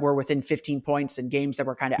games that were within 15 points and games that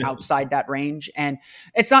were kind of outside that range. And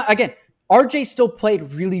it's not, again, RJ still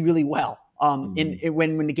played really, really well when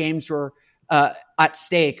the games were at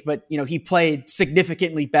stake, but he played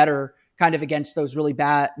significantly better kind of against those really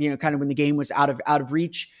bad, kind of when the game was out of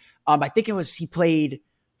reach. I think he played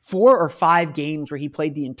 4 or 5 games where he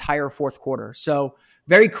played the entire fourth quarter. So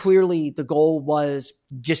very clearly the goal was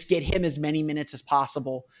just get him as many minutes as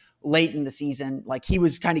possible late in the season. Like, he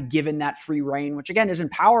was kind of given that free reign, which again is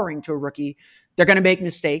empowering to a rookie. They're going to make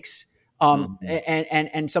mistakes.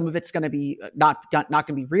 And some of it's going to be not going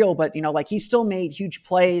to be real, but he still made huge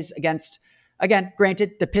plays against, again,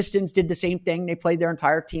 granted, the Pistons did the same thing. They played their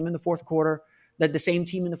entire team in the fourth quarter, the same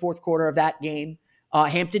team in the fourth quarter of that game.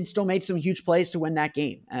 Hampton still made some huge plays to win that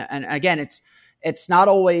game. And again, it's not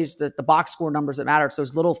always the box score numbers that matter. It's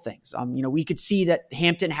those little things. We could see that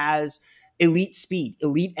Hampton has elite speed,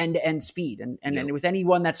 elite end-to-end speed. And with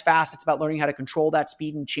anyone that's fast, it's about learning how to control that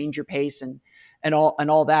speed and change your pace and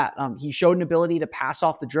all that. He showed an ability to pass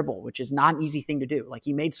off the dribble, which is not an easy thing to do. Like,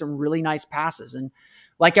 he made some really nice passes, and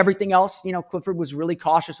like everything else, Clifford was really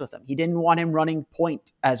cautious with him. He didn't want him running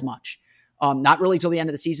point as much. Not really till the end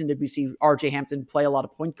of the season did we see RJ Hampton play a lot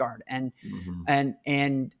of point guard, and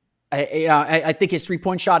I think his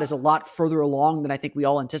 3-point shot is a lot further along than I think we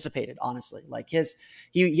all anticipated, honestly. Like,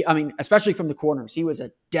 especially from the corners, he was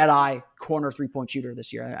a dead-eye corner 3-point shooter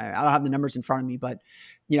this year. I don't have the numbers in front of me, but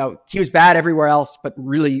he was bad everywhere else, but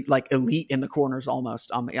really like elite in the corners almost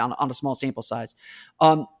on a small sample size.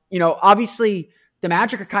 Obviously the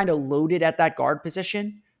Magic are kind of loaded at that guard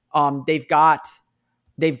position. They've got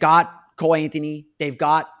Cole Anthony. They've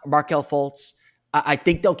got Markelle Fultz. I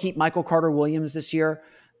think they'll keep Michael Carter-Williams this year.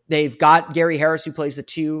 They've got Gary Harris, who plays the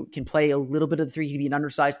 2, can play a little bit of the 3. He can be an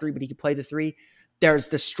undersized 3, but he can play the 3. There's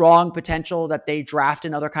the strong potential that they draft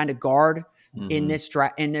another kind of guard in this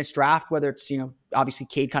draft, whether it's, obviously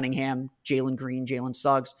Cade Cunningham, Jalen Green, Jalen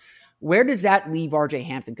Suggs. Where does that leave RJ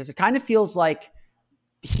Hampton? Because it kind of feels like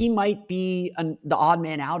he might be the odd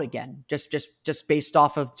man out again, just based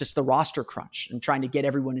off of just the roster crunch and trying to get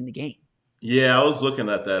everyone in the game. Yeah, I was looking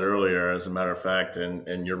at that earlier, as a matter of fact,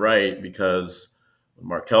 and you're right, because when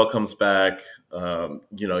Markelle comes back,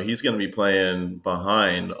 he's going to be playing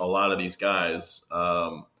behind a lot of these guys.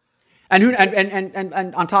 And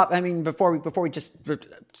on top, before we just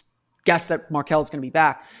guess that Markelle's going to be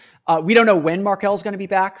back, we don't know when Markelle's going to be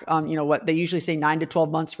back. What they usually say 9 to 12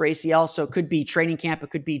 months for ACL. So it could be training camp. It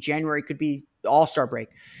could be January. It could be the All-Star break.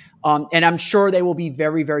 And I'm sure they will be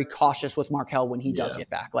very, very cautious with Markelle when he does get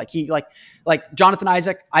back. Like Jonathan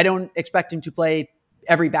Isaac, I don't expect him to play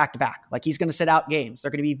every back-to-back. Like, he's going to sit out games. They're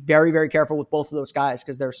going to be very, very careful with both of those guys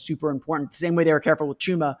because they're super important. The same way they were careful with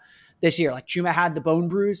Chuma this year. Like, Chuma had the bone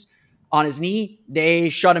bruise on his knee. They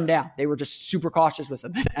shut him down. They were just super cautious with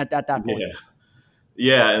him at that point.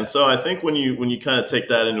 Yeah, and so I think when you kind of take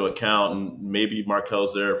that into account, and maybe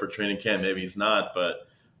Markelle's there for training camp, maybe he's not, but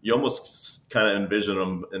you almost kind of envision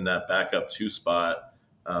him in that backup 2 spot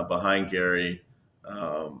behind Gary,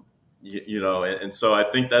 and so I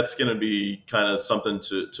think that's going to be kind of something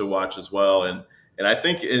to watch as well, and I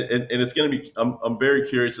think it's going to be. I'm very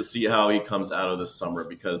curious to see how he comes out of this summer,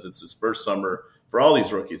 because it's his first summer for all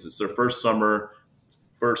these rookies. It's their first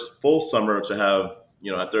full summer to have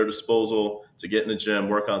at their disposal to get in the gym,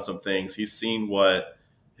 work on some things. He's seen what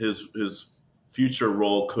his future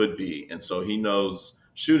role could be, and so he knows.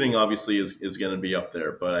 Shooting obviously is going to be up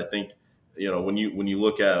there, but I think when you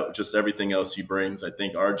look at just everything else he brings, I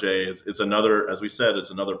think RJ is another, as we said,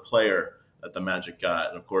 is another player that the Magic got,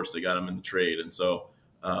 and of course they got him in the trade, and so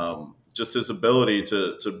just his ability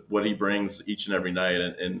to what he brings each and every night,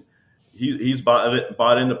 and he's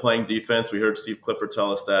bought into playing defense. We heard Steve Clifford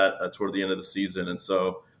tell us that toward the end of the season, and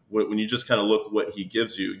so when you just kind of look what he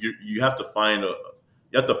gives you, you have to find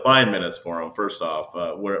minutes for him first off,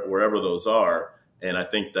 wherever those are. And I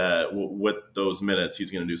think that with those minutes,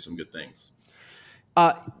 he's going to do some good things.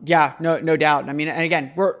 No doubt. And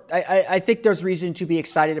again, I think there's reason to be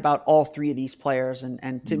excited about all 3 of these players.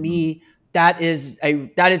 And to me, that is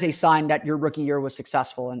a sign that your rookie year was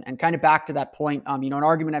successful. And kind of back to that point, an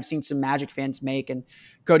argument I've seen some Magic fans make, and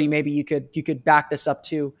Cody, maybe you could back this up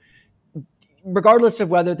too. Regardless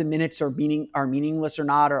of whether the minutes are meaningless or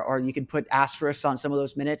not, or you can put asterisks on some of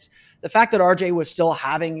those minutes, the fact that RJ was still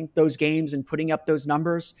having those games and putting up those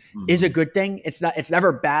numbers is a good thing. It's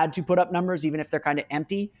never bad to put up numbers, even if they're kind of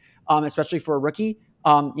empty, especially for a rookie.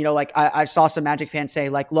 I saw some Magic fans say,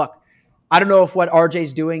 like, look, I don't know if what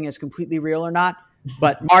RJ's doing is completely real or not,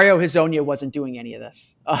 but Mario Hezonja wasn't doing any of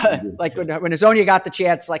this. When Hezonja got the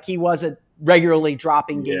chance, like, he wasn't regularly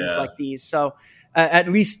dropping games like these. So,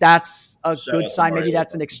 at least that's a good sign. Maybe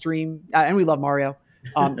that's an extreme, and we love Mario.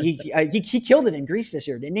 He killed it in Greece this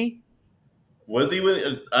year, didn't he? Was he?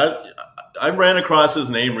 I ran across his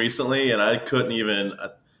name recently, and I couldn't even.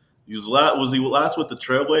 Was he last with the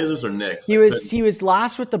Trailblazers or Knicks? He was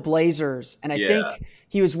last with the Blazers, and I think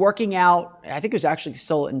he was working out. I think he was actually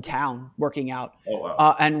still in town working out. Oh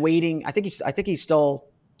wow! And waiting. I think he still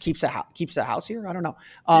keeps a house here. I don't know.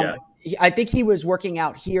 I think he was working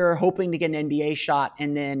out here, hoping to get an NBA shot,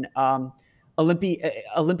 and then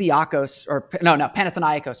Olympiakos or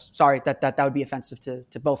Panathinaikos. Sorry, that would be offensive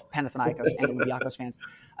to both Panathinaikos and Olympiakos fans.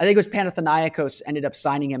 I think it was Panathinaikos ended up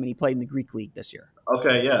signing him, and he played in the Greek league this year.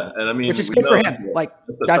 Okay, yeah, and which is good for him. Like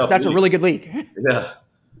that's a really good league. Yeah,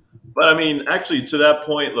 but actually, to that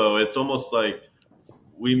point though, it's almost like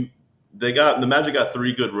the Magic got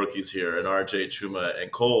 3 good rookies here, and RJ, Chuma,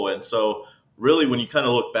 and Cole, and so. Really, when you kind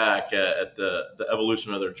of look back at the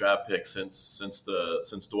evolution of their draft picks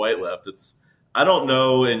since Dwight left, I don't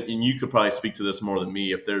know, and you could probably speak to this more than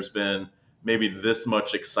me, if there's been maybe this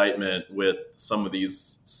much excitement with some of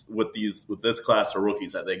these with this class of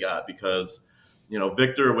rookies that they got, because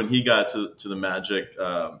Victor, when he got to the Magic,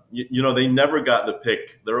 they never got the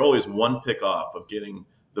pick. They're always one pick off of getting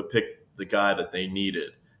the guy that they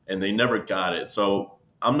needed, and they never got it. So.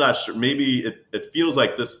 I'm not sure. Maybe it feels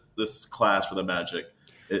like this class for the Magic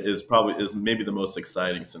is maybe the most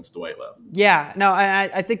exciting since Dwight left. Yeah, no,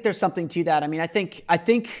 I think there's something to that. I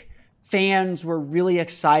think fans were really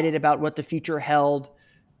excited about what the future held,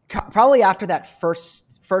 probably after that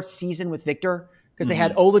first season with Victor, because they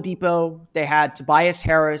had Oladipo, they had Tobias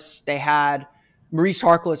Harris, they had Maurice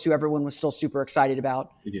Harkless, who everyone was still super excited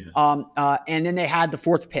about. Yeah. And then they had the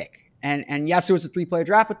 4th pick. And yes, it was a 3-player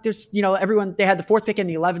draft, but there's, they had the 4th pick and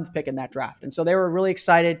the 11th pick in that draft. And so they were really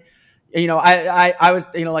excited. I was,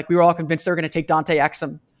 like we were all convinced they were going to take Dante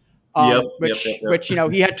Exum, which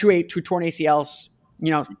he had two torn ACLs,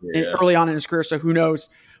 early on in his career. So who knows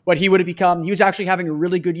what he would have become. He was actually having a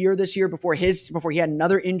really good year this year before he had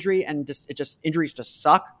another injury, and injuries just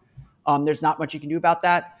suck. There's not much you can do about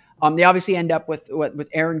that. They obviously end up with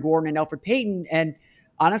Aaron Gordon and Elfrid Payton. And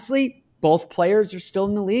honestly, both players are still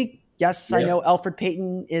in the league. Yes, I know Elfrid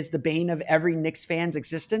Payton is the bane of every Knicks fan's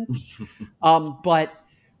existence.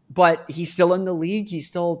 But he's still in the league. He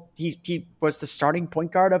was the starting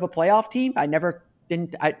point guard of a playoff team.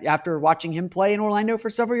 After watching him play in Orlando for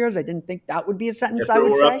several years, I didn't think that would be a sentence I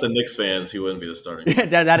would say. If it were up to Knicks fans, he wouldn't be the starting.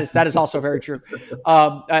 that is also very true.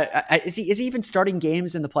 Is he even starting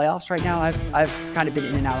games in the playoffs right now? I've kind of been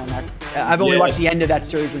in and out on that. I've only watched the end of that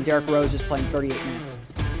series when Derrick Rose is playing 38 minutes.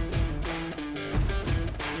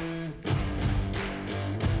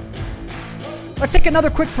 Let's take another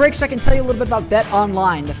quick break so I can tell you a little bit about Bet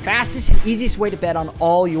Online, the fastest and easiest way to bet on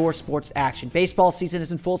all your sports action. Baseball season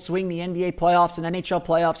is in full swing. The NBA playoffs and NHL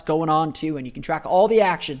playoffs going on too, and you can track all the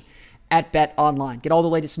action at Bet Online. Get all the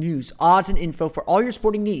latest news, odds, and info for all your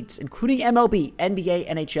sporting needs, including MLB, NBA,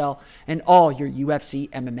 NHL, and all your UFC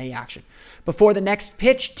MMA action. Before the next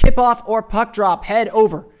pitch, tip-off, or puck drop, head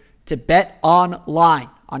over to Bet Online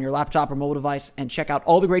on your laptop or mobile device and check out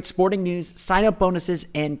all the great sporting news, sign-up bonuses,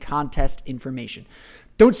 and contest information.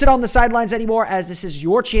 Don't sit on the sidelines anymore, as this is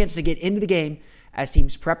your chance to get into the game as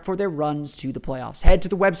teams prep for their runs to the playoffs. Head to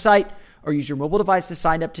the website or use your mobile device to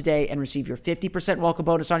sign up today and receive your 50% welcome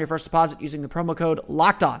bonus on your first deposit using the promo code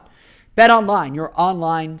LOCKEDON. Bet Online, your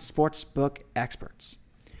online sportsbook experts.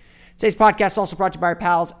 Today's podcast is also brought to you by our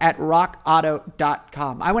pals at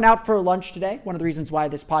rockauto.com. I went out for lunch today. One of the reasons why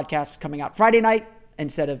this podcast is coming out Friday night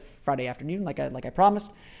instead of Friday afternoon, like I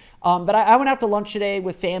promised. But I went out to lunch today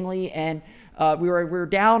with family, and we were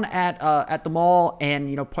down at the mall,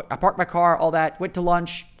 and I parked my car, all that. Went to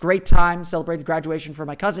lunch, great time, celebrated graduation for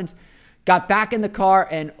my cousins. Got back in the car,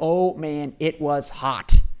 and oh man, it was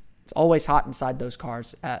hot. It's always hot inside those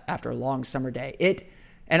cars after a long summer day.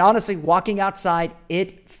 And honestly, walking outside,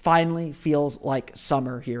 it finally feels like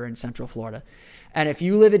summer here in Central Florida. And if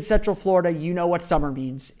you live in Central Florida, you know what summer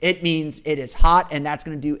means. It means it is hot, and that's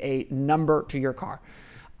going to do a number to your car.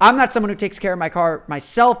 I'm not someone who takes care of my car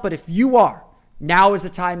myself, but if you are, now is the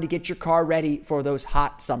time to get your car ready for those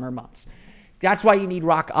hot summer months. That's why you need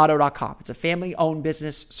rockauto.com. It's a family-owned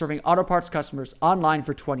business serving auto parts customers online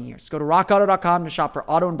for 20 years. Go to rockauto.com to shop for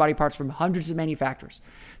auto and body parts from hundreds of manufacturers.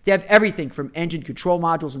 They have everything from engine control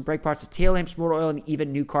modules and brake parts to tail lamps, motor oil, and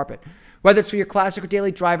even new carpet. Whether it's for your classic or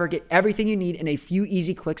daily driver, get everything you need in a few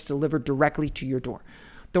easy clicks delivered directly to your door.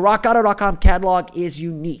 The rockauto.com catalog is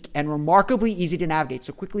unique and remarkably easy to navigate,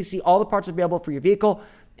 so quickly see all the parts available for your vehicle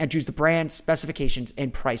and choose the brand, specifications,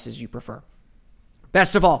 and prices you prefer.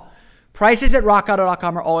 Best of all, prices at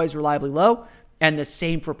rockauto.com are always reliably low, and the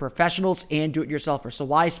same for professionals and do-it-yourselfers, so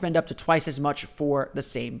why spend up to twice as much for the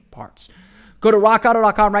same parts? Go to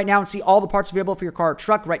rockauto.com right now and see all the parts available for your car or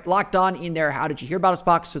truck. Right, Locked On in there. How did you hear about us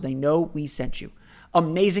box so they know we sent you.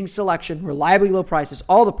 Amazing selection, reliably low prices,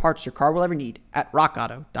 all the parts your car will ever need at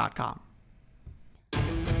rockauto.com.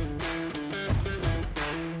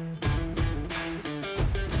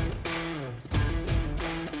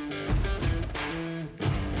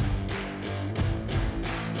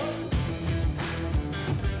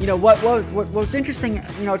 What's interesting,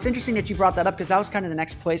 it's interesting that you brought that up, because that was kind of the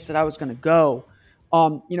next place that I was going to go.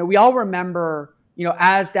 We all remember,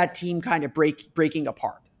 as that team kind of breaking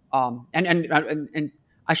apart. And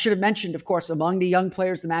I should have mentioned, of course, among the young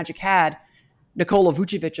players the Magic had, Nikola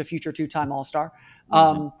Vucevic, a future two-time All-Star.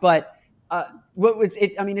 But it's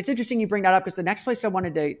interesting you bring that up, because the next place I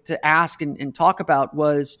wanted to ask and talk about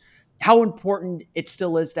was how important it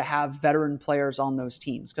still is to have veteran players on those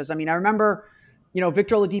teams. Because, I remember,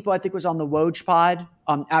 Victor Oladipo, I think, was on the Woj pod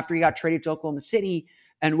after he got traded to Oklahoma City,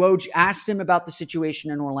 and Woj asked him about the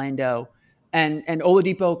situation in Orlando. And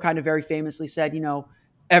Oladipo kind of very famously said,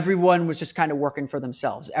 everyone was just kind of working for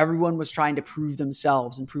themselves. Everyone was trying to prove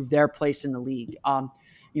themselves and prove their place in the league.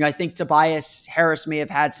 I think Tobias Harris may have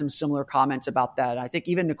had some similar comments about that. I think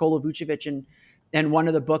even Nikola Vucevic in one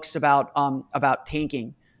of the books about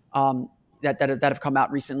tanking that have come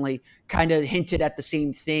out recently kind of hinted at the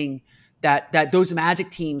same thing, that those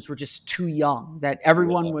Magic teams were just too young, that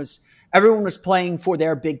everyone was playing for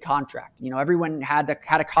their big contract. Everyone had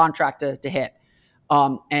a contract to hit.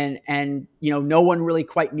 And no one really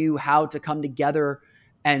quite knew how to come together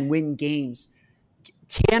and win games.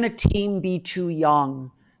 Can a team be too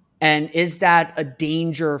young? And is that a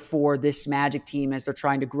danger for this Magic team as they're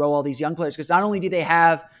trying to grow all these young players? Because not only do they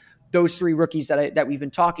have those three rookies that we've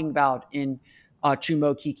been talking about in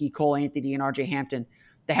Chuma Okeke, Cole Anthony, and RJ Hampton,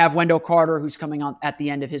 they have Wendell Carter, who's coming on at the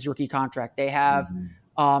end of his rookie contract. They have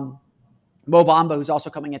Mo Bamba, who's also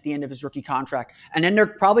coming at the end of his rookie contract. And then they're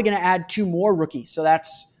probably going to add 2 more rookies. So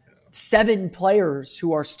that's 7 players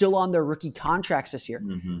who are still on their rookie contracts this year.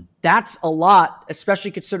 That's a lot,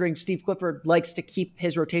 especially considering Steve Clifford likes to keep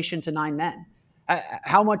his rotation to 9 men.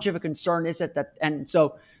 How much of a concern is it that, and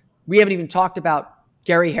so we haven't even talked about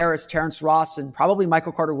Gary Harris, Terrence Ross, and probably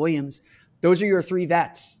Michael Carter-Williams. Those are your 3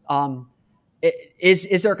 vets.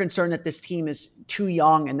 Is there a concern that this team is too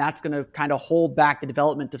young and that's going to kind of hold back the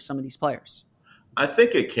development of some of these players? I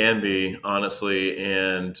think it can be, honestly.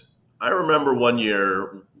 And I remember one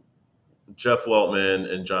year, Jeff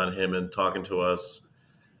Weltman and John Hammond talking to us,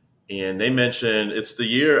 and they mentioned it's the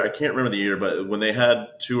year, I can't remember the year, but when they had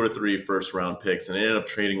 2 or 3 first round picks and they ended up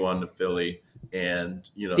trading one to Philly. And,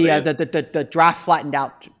 the draft flattened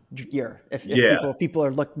out year, if people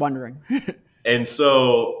are wondering. And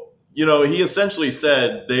so, he essentially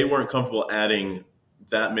said they weren't comfortable adding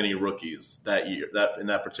that many rookies that year, in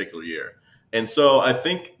that particular year. And so I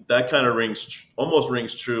think that kind of almost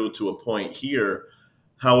rings true to a point here.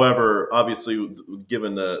 However, obviously,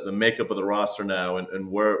 given the makeup of the roster now and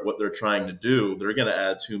what they're trying to do, they're going to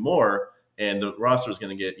add 2 more, and the roster is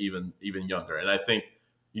going to get even younger. And I think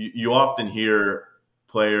you often hear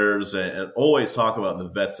players and always talk about the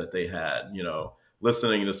vets that they had,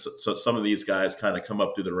 listening to some of these guys kind of come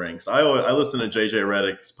up through the ranks. I listen to JJ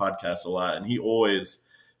Redick's podcast a lot, and he always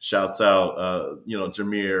shouts out,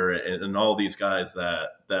 Jameer and all these guys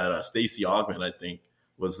that Stacey Augmon, I think,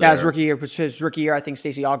 was there. Yeah, his rookie year, I think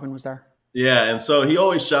Stacey Augmon was there. Yeah, and so he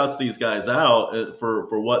always shouts these guys out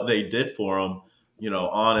for what they did for him,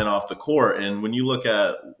 on and off the court. And when you look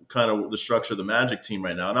at kind of the structure of the Magic team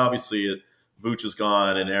right now, and obviously Vooch is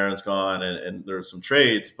gone and Aaron's gone and there's some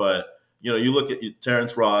trades, but you look at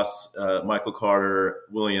Terrence Ross, Michael Carter,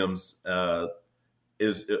 Williams, are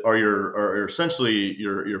essentially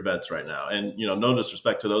your vets right now. And no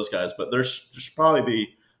disrespect to those guys, but there should probably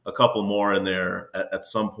be a couple more in there at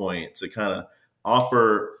some point to kind of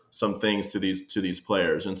offer some things to these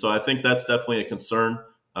players. And so I think that's definitely a concern.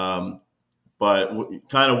 But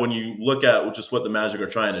kind of when you look at just what the Magic are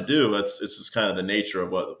trying to do, it's just kind of the nature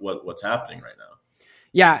of what's happening right now.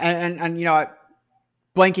 Yeah, and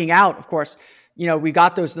blanking out, of course, we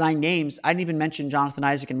got those 9 names. I didn't even mention Jonathan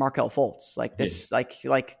Isaac and Markelle Fultz. Like this, like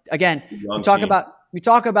again, we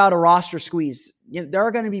talk about a roster squeeze. There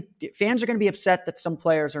are going to be fans are going to be upset that some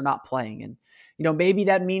players are not playing, and maybe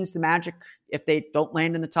that means the Magic, if they don't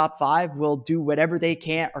land in the top 5, will do whatever they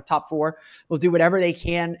can, or top 4, will do whatever they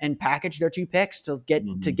can and package their 2 picks to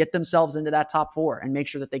get themselves into that top 4 and make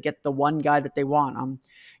sure that they get the one guy that they want.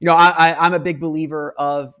 I'm a big believer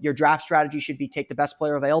of your draft strategy should be take the best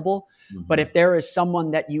player available. But if there is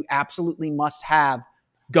someone that you absolutely must have,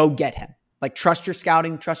 go get him. Like, trust your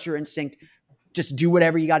scouting, trust your instinct. Just do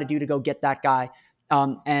whatever you got to do to go get that guy.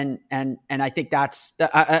 And I think that's,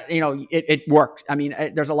 it worked. I mean,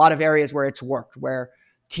 there's a lot of areas where it's worked, where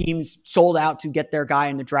teams sold out to get their guy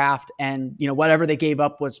in the draft, and, whatever they gave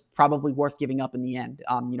up was probably worth giving up in the end.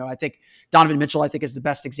 I think Donovan Mitchell, is the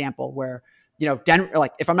best example where, Denver,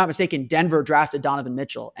 like, if I'm not mistaken, Denver drafted Donovan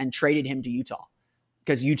Mitchell and traded him to Utah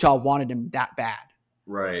because Utah wanted him that bad.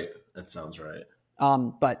 Right. That sounds right.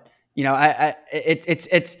 But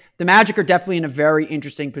it's the Magic are definitely in a very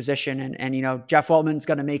interesting position, and Jeff Weltman's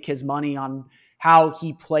going to make his money on how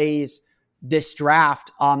he plays this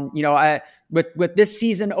draft. With this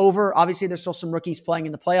season over, obviously there's still some rookies playing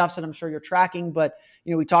in the playoffs that I'm sure you're tracking, but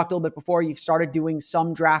we talked a little bit before. You've started doing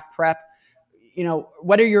some draft prep.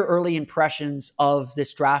 What are your early impressions of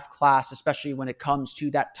this draft class, especially when it comes to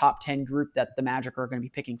that top 10 group that the Magic are going to be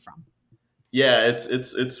picking from? Yeah,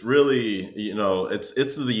 it's really,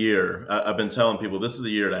 it's the year. I've been telling people this is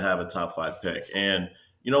the year to have a top 5 pick. And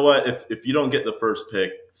you know what? If you don't get the first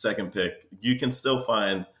pick, second pick, you can still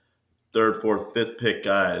find third, fourth, fifth pick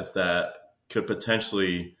guys that could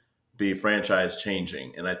potentially be franchise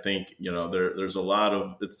changing. And I think, there's a lot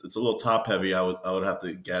of, it's a little top heavy, I would have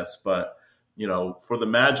to guess. But, for the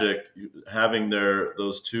Magic, having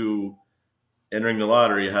those 2 entering the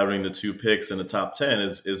lottery, having the 2 picks in the top 10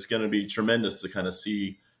 is going to be tremendous to kind of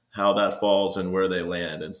see how that falls and where they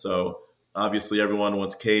land. And so obviously everyone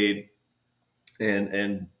wants Cade,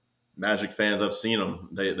 and Magic fans, I've seen them.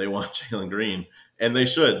 They want Jalen Green, and they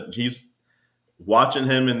should. watching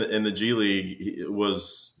him in the G League,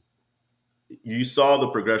 you saw the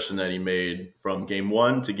progression that he made from game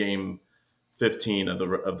 1 to game 15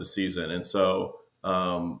 of the season. And so,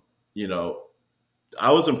 you know,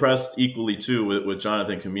 I was impressed equally too with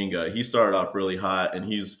Jonathan Kuminga. He started off really hot, and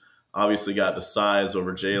he's obviously got the size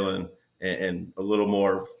over Jalen and a little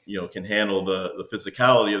more, can handle the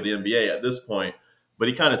physicality of the NBA at this point. But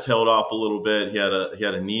he kind of tailed off a little bit. He had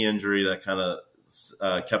a knee injury that kind of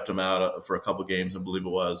kept him out for a couple games, I believe it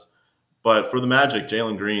was. But for the Magic,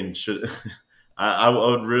 Jalen Green should. I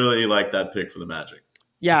would really like that pick for the Magic.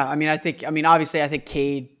 Yeah, obviously, I think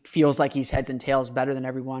Cade feels like he's heads and tails better than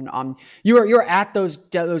everyone. You're at those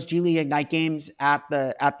G League Ignite games at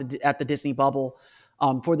the Disney bubble,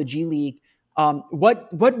 for the G League. What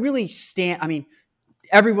really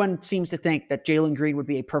everyone seems to think that Jalen Green would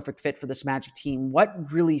be a perfect fit for this Magic team.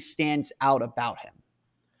 What really stands out about him?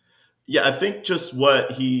 Yeah, I think just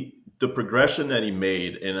the progression that he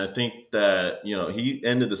made, and I think that he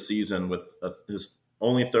ended the season with his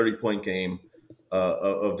only 30-point game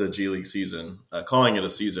of the G League season. Calling it a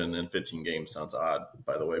season in 15 games sounds odd,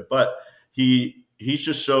 by the way, but he's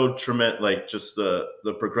just showed tremendous, just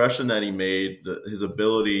the progression that he made, his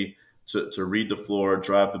ability to read the floor,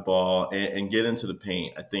 drive the ball, and get into the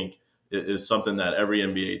paint. I think it is something that every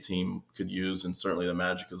NBA team could use, and certainly the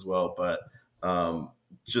Magic as well. But I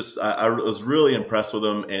was really impressed with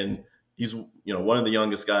him, and he's one of the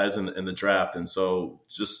youngest guys in the draft, and so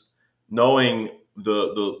just knowing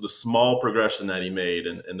the small progression that he made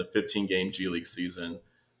in the 15-game G League season,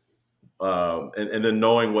 and then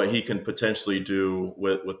knowing what he can potentially do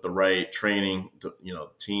with the right training,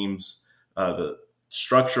 teams, the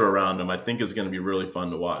structure around him, I think is going to be really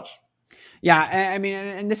fun to watch. Yeah,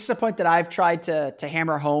 and this is a point that I've tried to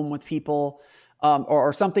hammer home with people,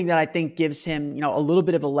 or something that I think gives him, a little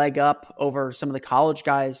bit of a leg up over some of the college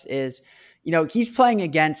guys is, he's playing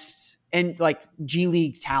against like G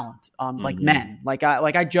League talent, like men. Like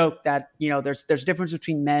I joke that there's a difference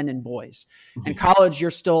between men and boys. In college,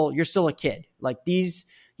 you're still a kid. Like he's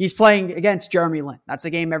playing against Jeremy Lin. That's a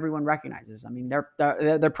game everyone recognizes. I mean,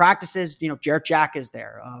 their practices. Jarrett Jack is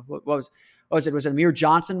there. What was it? Was it Amir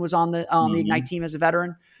Johnson was on the Ignite team as a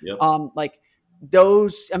veteran? Yep.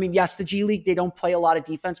 Yes, the G League, they don't play a lot of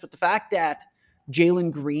defense, but the fact that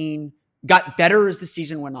Jalen Green got better as the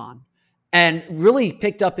season went on and really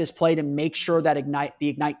picked up his play to make sure that the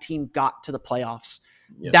Ignite team got to the playoffs,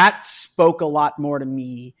 that spoke a lot more to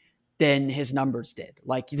me than his numbers did.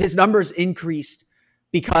 Like his numbers increased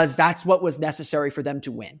because that's what was necessary for them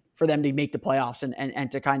to win, for them to make the playoffs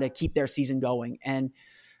and to kind of keep their season going. And,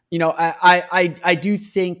 I do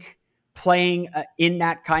think playing in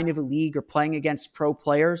that kind of a league or playing against pro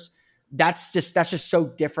players, that's just so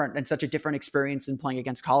different and such a different experience than playing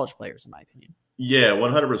against college players, in my opinion. Yeah,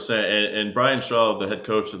 100%. And Brian Shaw, the head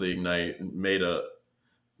coach of the Ignite,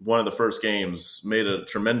 one of the first games made a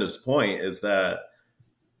tremendous point, is that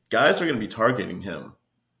guys are going to be targeting him.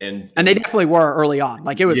 And they definitely were early on.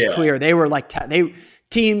 Like it was clear. They were like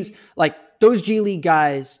teams like those G League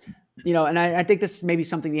guys, and I think this may be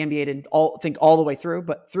something the NBA didn't think all the way through,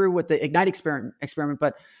 but through with the Ignite experiment.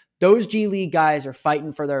 But those G League guys are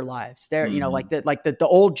fighting for their lives. They're, the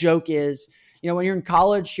old joke is, when you're in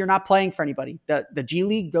college, you're not playing for anybody. The G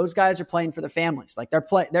League, those guys are playing for their families. Like they're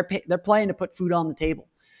playing to put food on the table.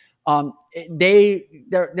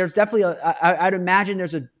 There's definitely I'd imagine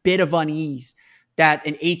there's a bit of unease that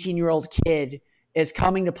an 18-year-old kid is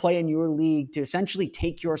coming to play in your league to essentially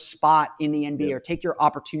take your spot in the NBA or take your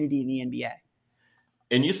opportunity in the NBA.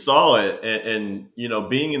 And you saw it, and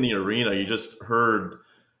being in the arena, you just heard.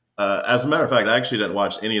 As a matter of fact, I actually didn't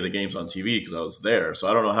watch any of the games on TV because I was there, so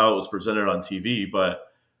I don't know how it was presented on TV. But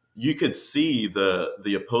you could see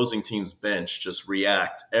the opposing team's bench just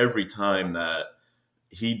react every time that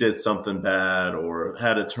he did something bad or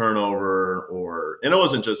had a turnover, and it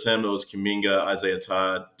wasn't just him; it was Kuminga, Isaiah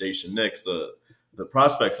Todd, Daishen Nix, the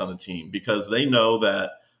prospects on the team, because they know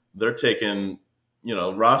that they're taking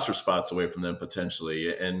roster spots away from them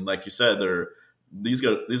potentially. And like you said, these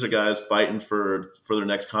are guys fighting for their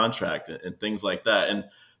next contract and things like that. And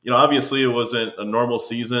obviously it wasn't a normal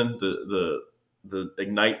season. The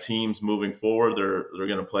Ignite teams moving forward, they're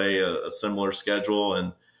going to play a similar schedule,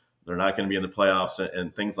 and they're not going to be in the playoffs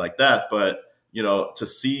and things like that. But to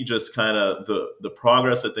see just kind of the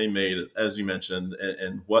progress that they made, as you mentioned,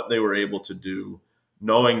 and what they were able to do,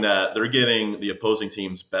 knowing that they're getting the opposing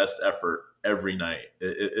team's best effort every night,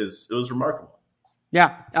 it was remarkable.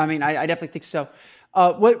 Yeah, I definitely think so.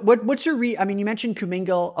 What's your you mentioned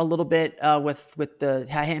Kuminga a little bit with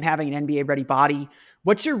him having an NBA ready body.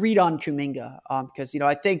 What's your read on Kuminga? Because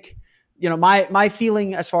I think my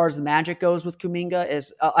feeling as far as the Magic goes with Kuminga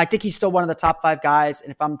is I think he's still one of the top 5 guys.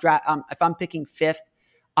 And if I'm picking 5th,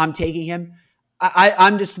 I'm taking him.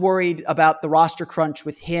 I'm just worried about the roster crunch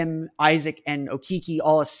with him, Isaac, and Okiki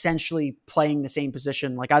all essentially playing the same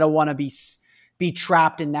position. Like, I don't want to be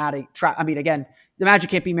trapped in that. I mean, again, the Magic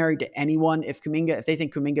can't be married to anyone. If they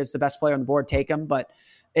think Kuminga is the best player on the board, take him. But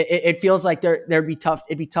it feels like it'd be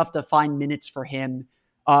tough to find minutes for him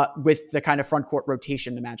with the kind of front court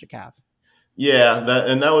rotation the Magic have. Yeah,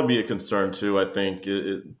 that would be a concern too. I think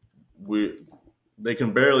they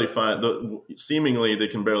can barely seemingly they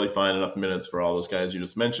can barely find enough minutes for all those guys you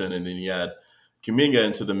just mentioned, and then you add Kuminga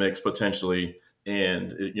into the mix potentially,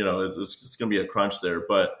 and it's going to be a crunch there.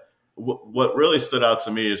 But what really stood out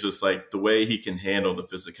to me is just like the way he can handle the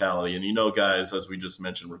physicality, and guys, as we just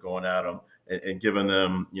mentioned, we're going at him and giving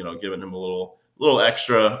him a little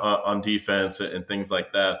extra on defense and things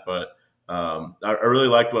like that. But I really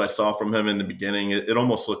liked what I saw from him in the beginning. It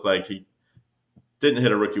almost looked like he didn't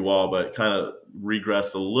hit a rookie wall, but kind of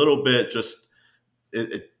regressed a little bit.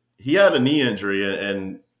 He had a knee injury,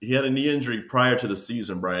 and he had a knee injury prior to the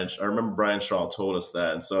season, Brian. I remember Brian Shaw told us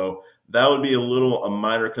that. And so that would be a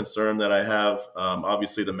minor concern that I have.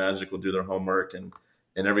 Obviously, the Magic will do their homework and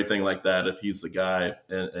everything like that if he's the guy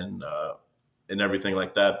and everything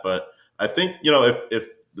like that. But I think, if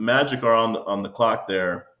the Magic are on the clock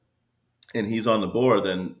there and he's on the board,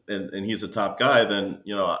 then and he's a top guy, then,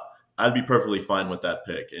 I'd be perfectly fine with that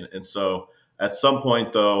pick. And so at some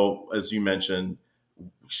point, though, as you mentioned,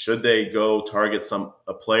 should they go target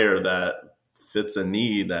a player that fits a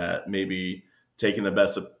need that maybe taking the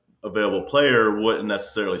best available player wouldn't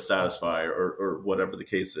necessarily satisfy or whatever the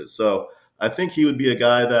case is. So I think he would be a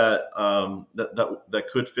guy that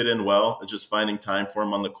could fit in well. Just finding time for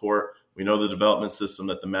him on the court. We know the development system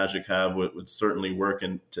that the Magic have would certainly work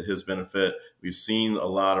to his benefit. We've seen a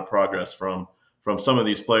lot of progress from some of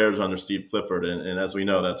these players under Steve Clifford. And as we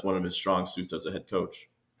know, that's one of his strong suits as a head coach.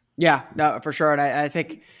 Yeah, no, for sure. And I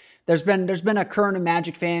think there's been a current of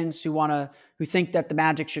Magic fans who think that the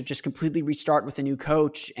Magic should just completely restart with a new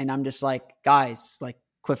coach. And I'm just like, guys, like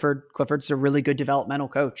Clifford's a really good developmental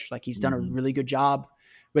coach. Like, he's done a really good job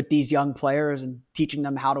with these young players and teaching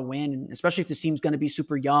them how to win. And especially if the team's going to be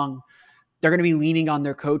super young, they're going to be leaning on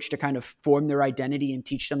their coach to kind of form their identity and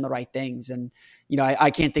teach them the right things. And,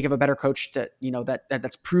 I can't think of a better coach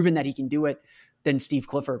that's proven that he can do it than Steve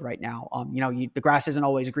Clifford right now. The grass isn't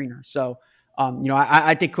always greener. So,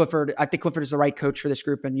 I think Clifford is the right coach for this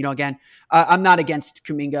group. And, again, I'm not against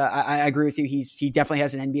Kuminga. I agree with you. He definitely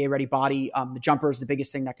has an NBA ready body. The jumper is the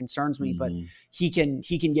biggest thing that concerns me, but he can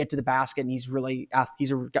get to the basket, and he's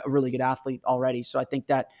a really good athlete already. So I think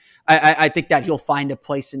that he'll find a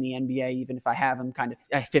place in the NBA, even if I have him kind of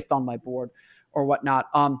 5th on my board or whatnot.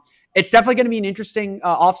 It's definitely going to be an interesting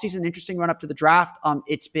offseason, interesting run up to the draft.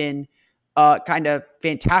 It's been kind of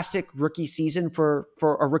fantastic rookie season for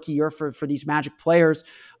a rookie year for these Magic players.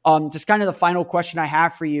 Just kind of the final question I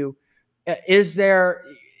have for you. Is there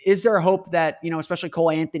hope that, especially Cole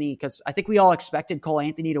Anthony, because I think we all expected Cole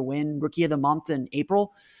Anthony to win Rookie of the Month in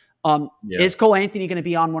April. Is Cole Anthony going to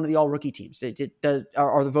be on one of the all rookie teams?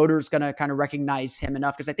 Are the voters going to kind of recognize him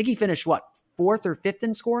enough? Because I think he finished 4th or 5th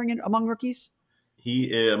in scoring among rookies.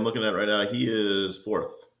 I'm looking at it right now. He is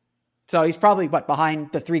 4th. So he's probably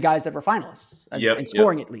behind the 3 guys that were finalists in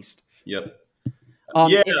scoring at least. Yep. I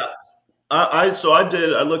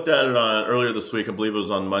looked at it on earlier this week. I believe it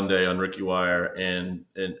was on Monday on RookieWire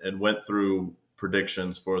and went through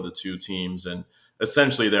predictions for the 2 teams, and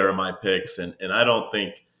essentially they were my picks. And I don't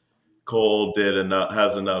think Cole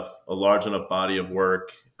has a large enough body of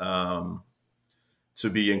work to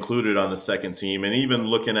be included on the second team. And even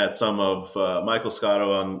looking at some of Michael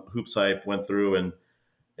Scotto on Hoops Hype went through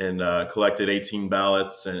and collected 18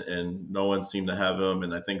 ballots, and no one seemed to have him.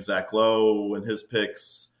 And I think Zach Lowe in his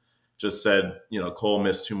picks just said, Cole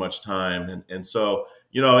missed too much time. And so,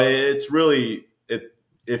 it's really,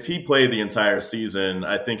 if he played the entire season,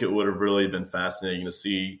 I think it would have really been fascinating to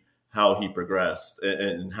see how he progressed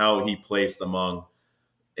and how he placed among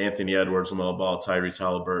Anthony Edwards, LaMelo Ball, Tyrese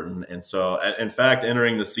Halliburton. And so, in fact,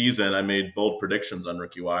 entering the season, I made bold predictions on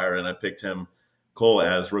RookieWire, and I picked Cole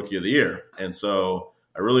as Rookie of the Year. And so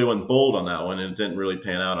I really went bold on that one, and it didn't really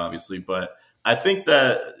pan out, obviously. But I think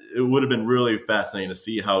that it would have been really fascinating to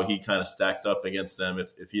see how he kind of stacked up against them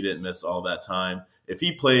if he didn't miss all that time. If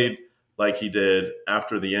he played like he did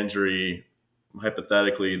after the injury,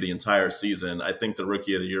 hypothetically, the entire season, I think the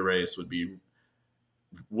Rookie of the Year race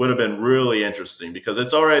would have been really interesting, because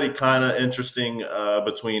it's already kind of interesting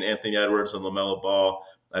between Anthony Edwards and LaMelo Ball.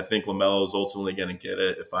 I think LaMelo is ultimately going to get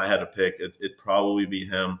it. If I had to pick, it'd probably be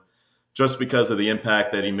him. just because of the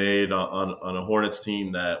impact that he made on a Hornets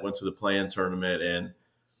team that went to the play-in tournament and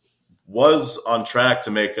was on track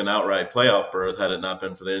to make an outright playoff berth had it not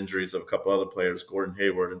been for the injuries of a couple other players, Gordon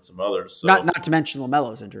Hayward and some others. So, not to mention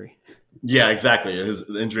LaMelo's injury. Yeah, exactly.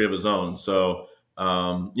 The injury of his own. So,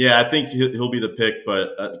 I think he'll be the pick.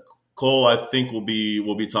 But Cole, I think we'll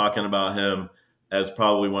be talking about him as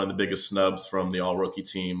probably one of the biggest snubs from the all-rookie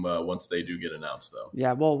team once they do get announced, though.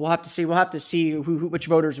 Yeah, well, we'll have to see. We'll have to see which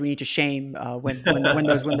voters we need to shame when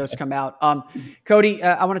those windows come out. Cody,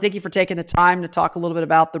 I want to thank you for taking the time to talk a little bit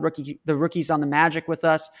about the rookies on the Magic with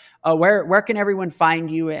us. Where can everyone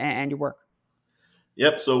find you and your work?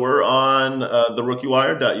 Yep, so we're on the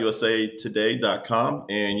RookieWire.usatoday.com,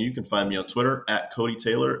 and you can find me on Twitter at Cody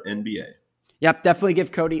Taylor NBA. Yep, definitely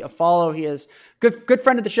give Cody a follow. He is good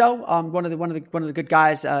friend of the show. One of the good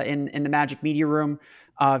guys in the Magic media room.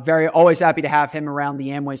 Always happy to have him around the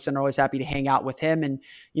Amway Center. Always happy to hang out with him. And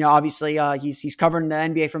obviously he's covering the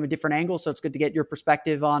NBA from a different angle, so it's good to get your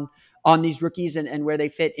perspective on these rookies and where they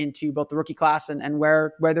fit into both the rookie class and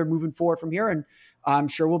where they're moving forward from here. And I'm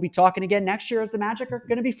sure we'll be talking again next year as the Magic are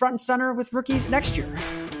going to be front and center with rookies next year.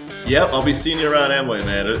 Yep, I'll be seeing you around Amway,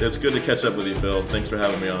 man. It's good to catch up with you, Phil. Thanks for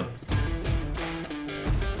having me on.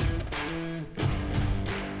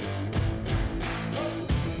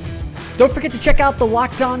 Don't forget to check out the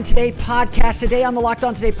Locked On Today podcast. Today on the Locked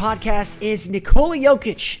On Today podcast is Nikola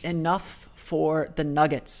Jokic enough for the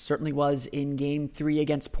Nuggets? Certainly was in Game 3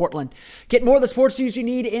 against Portland. Get more of the sports news you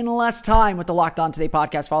need in less time with the Locked On Today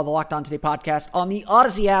podcast. Follow the Locked On Today podcast on the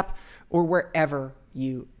Odyssey app or wherever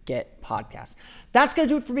you get podcasts. That's going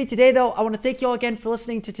to do it for me today, though. I want to thank you all again for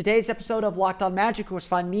listening to today's episode of Locked On Magic. Of course,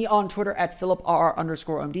 find me on Twitter at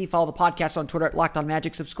PhilipRR_OMD. Follow the podcast on Twitter at Locked On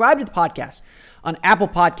Magic. Subscribe to the podcast on Apple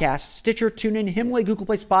Podcasts, Stitcher, TuneIn, Himalaya, Google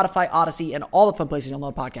Play, Spotify, Odyssey, and all the fun places to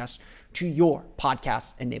download podcasts to your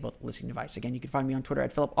podcast-enabled listening device. Again, you can find me on Twitter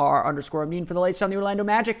at PhilipRR_OMD. And for the latest on the Orlando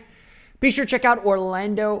Magic, be sure to check out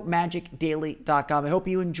OrlandoMagicDaily.com. I hope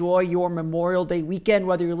you enjoy your Memorial Day weekend,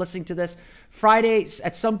 whether you're listening to this Friday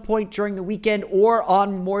at some point during the weekend or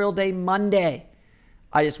on Memorial Day Monday.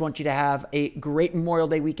 I just want you to have a great Memorial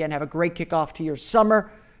Day weekend. Have a great kickoff to your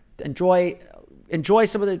summer. Enjoy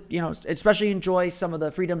some of the, especially enjoy some of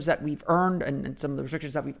the freedoms that we've earned and some of the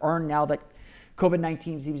restrictions that we've earned now that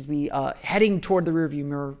COVID-19 seems to be heading toward the rearview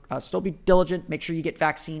mirror. Still be diligent. Make sure you get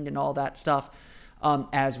vaccinated and all that stuff.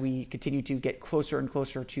 As we continue to get closer and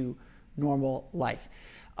closer to normal life.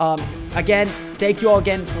 Again, thank you all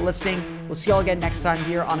again for listening. We'll see you all again next time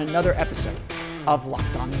here on another episode of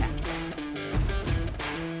Locked On Magic.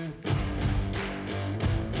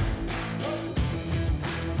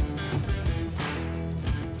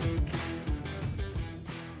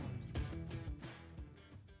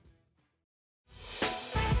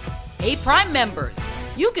 Hey, Prime members,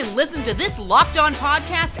 you can listen to this Locked On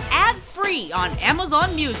podcast ad-free on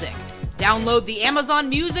Amazon Music. Download the Amazon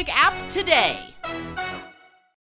Music app today.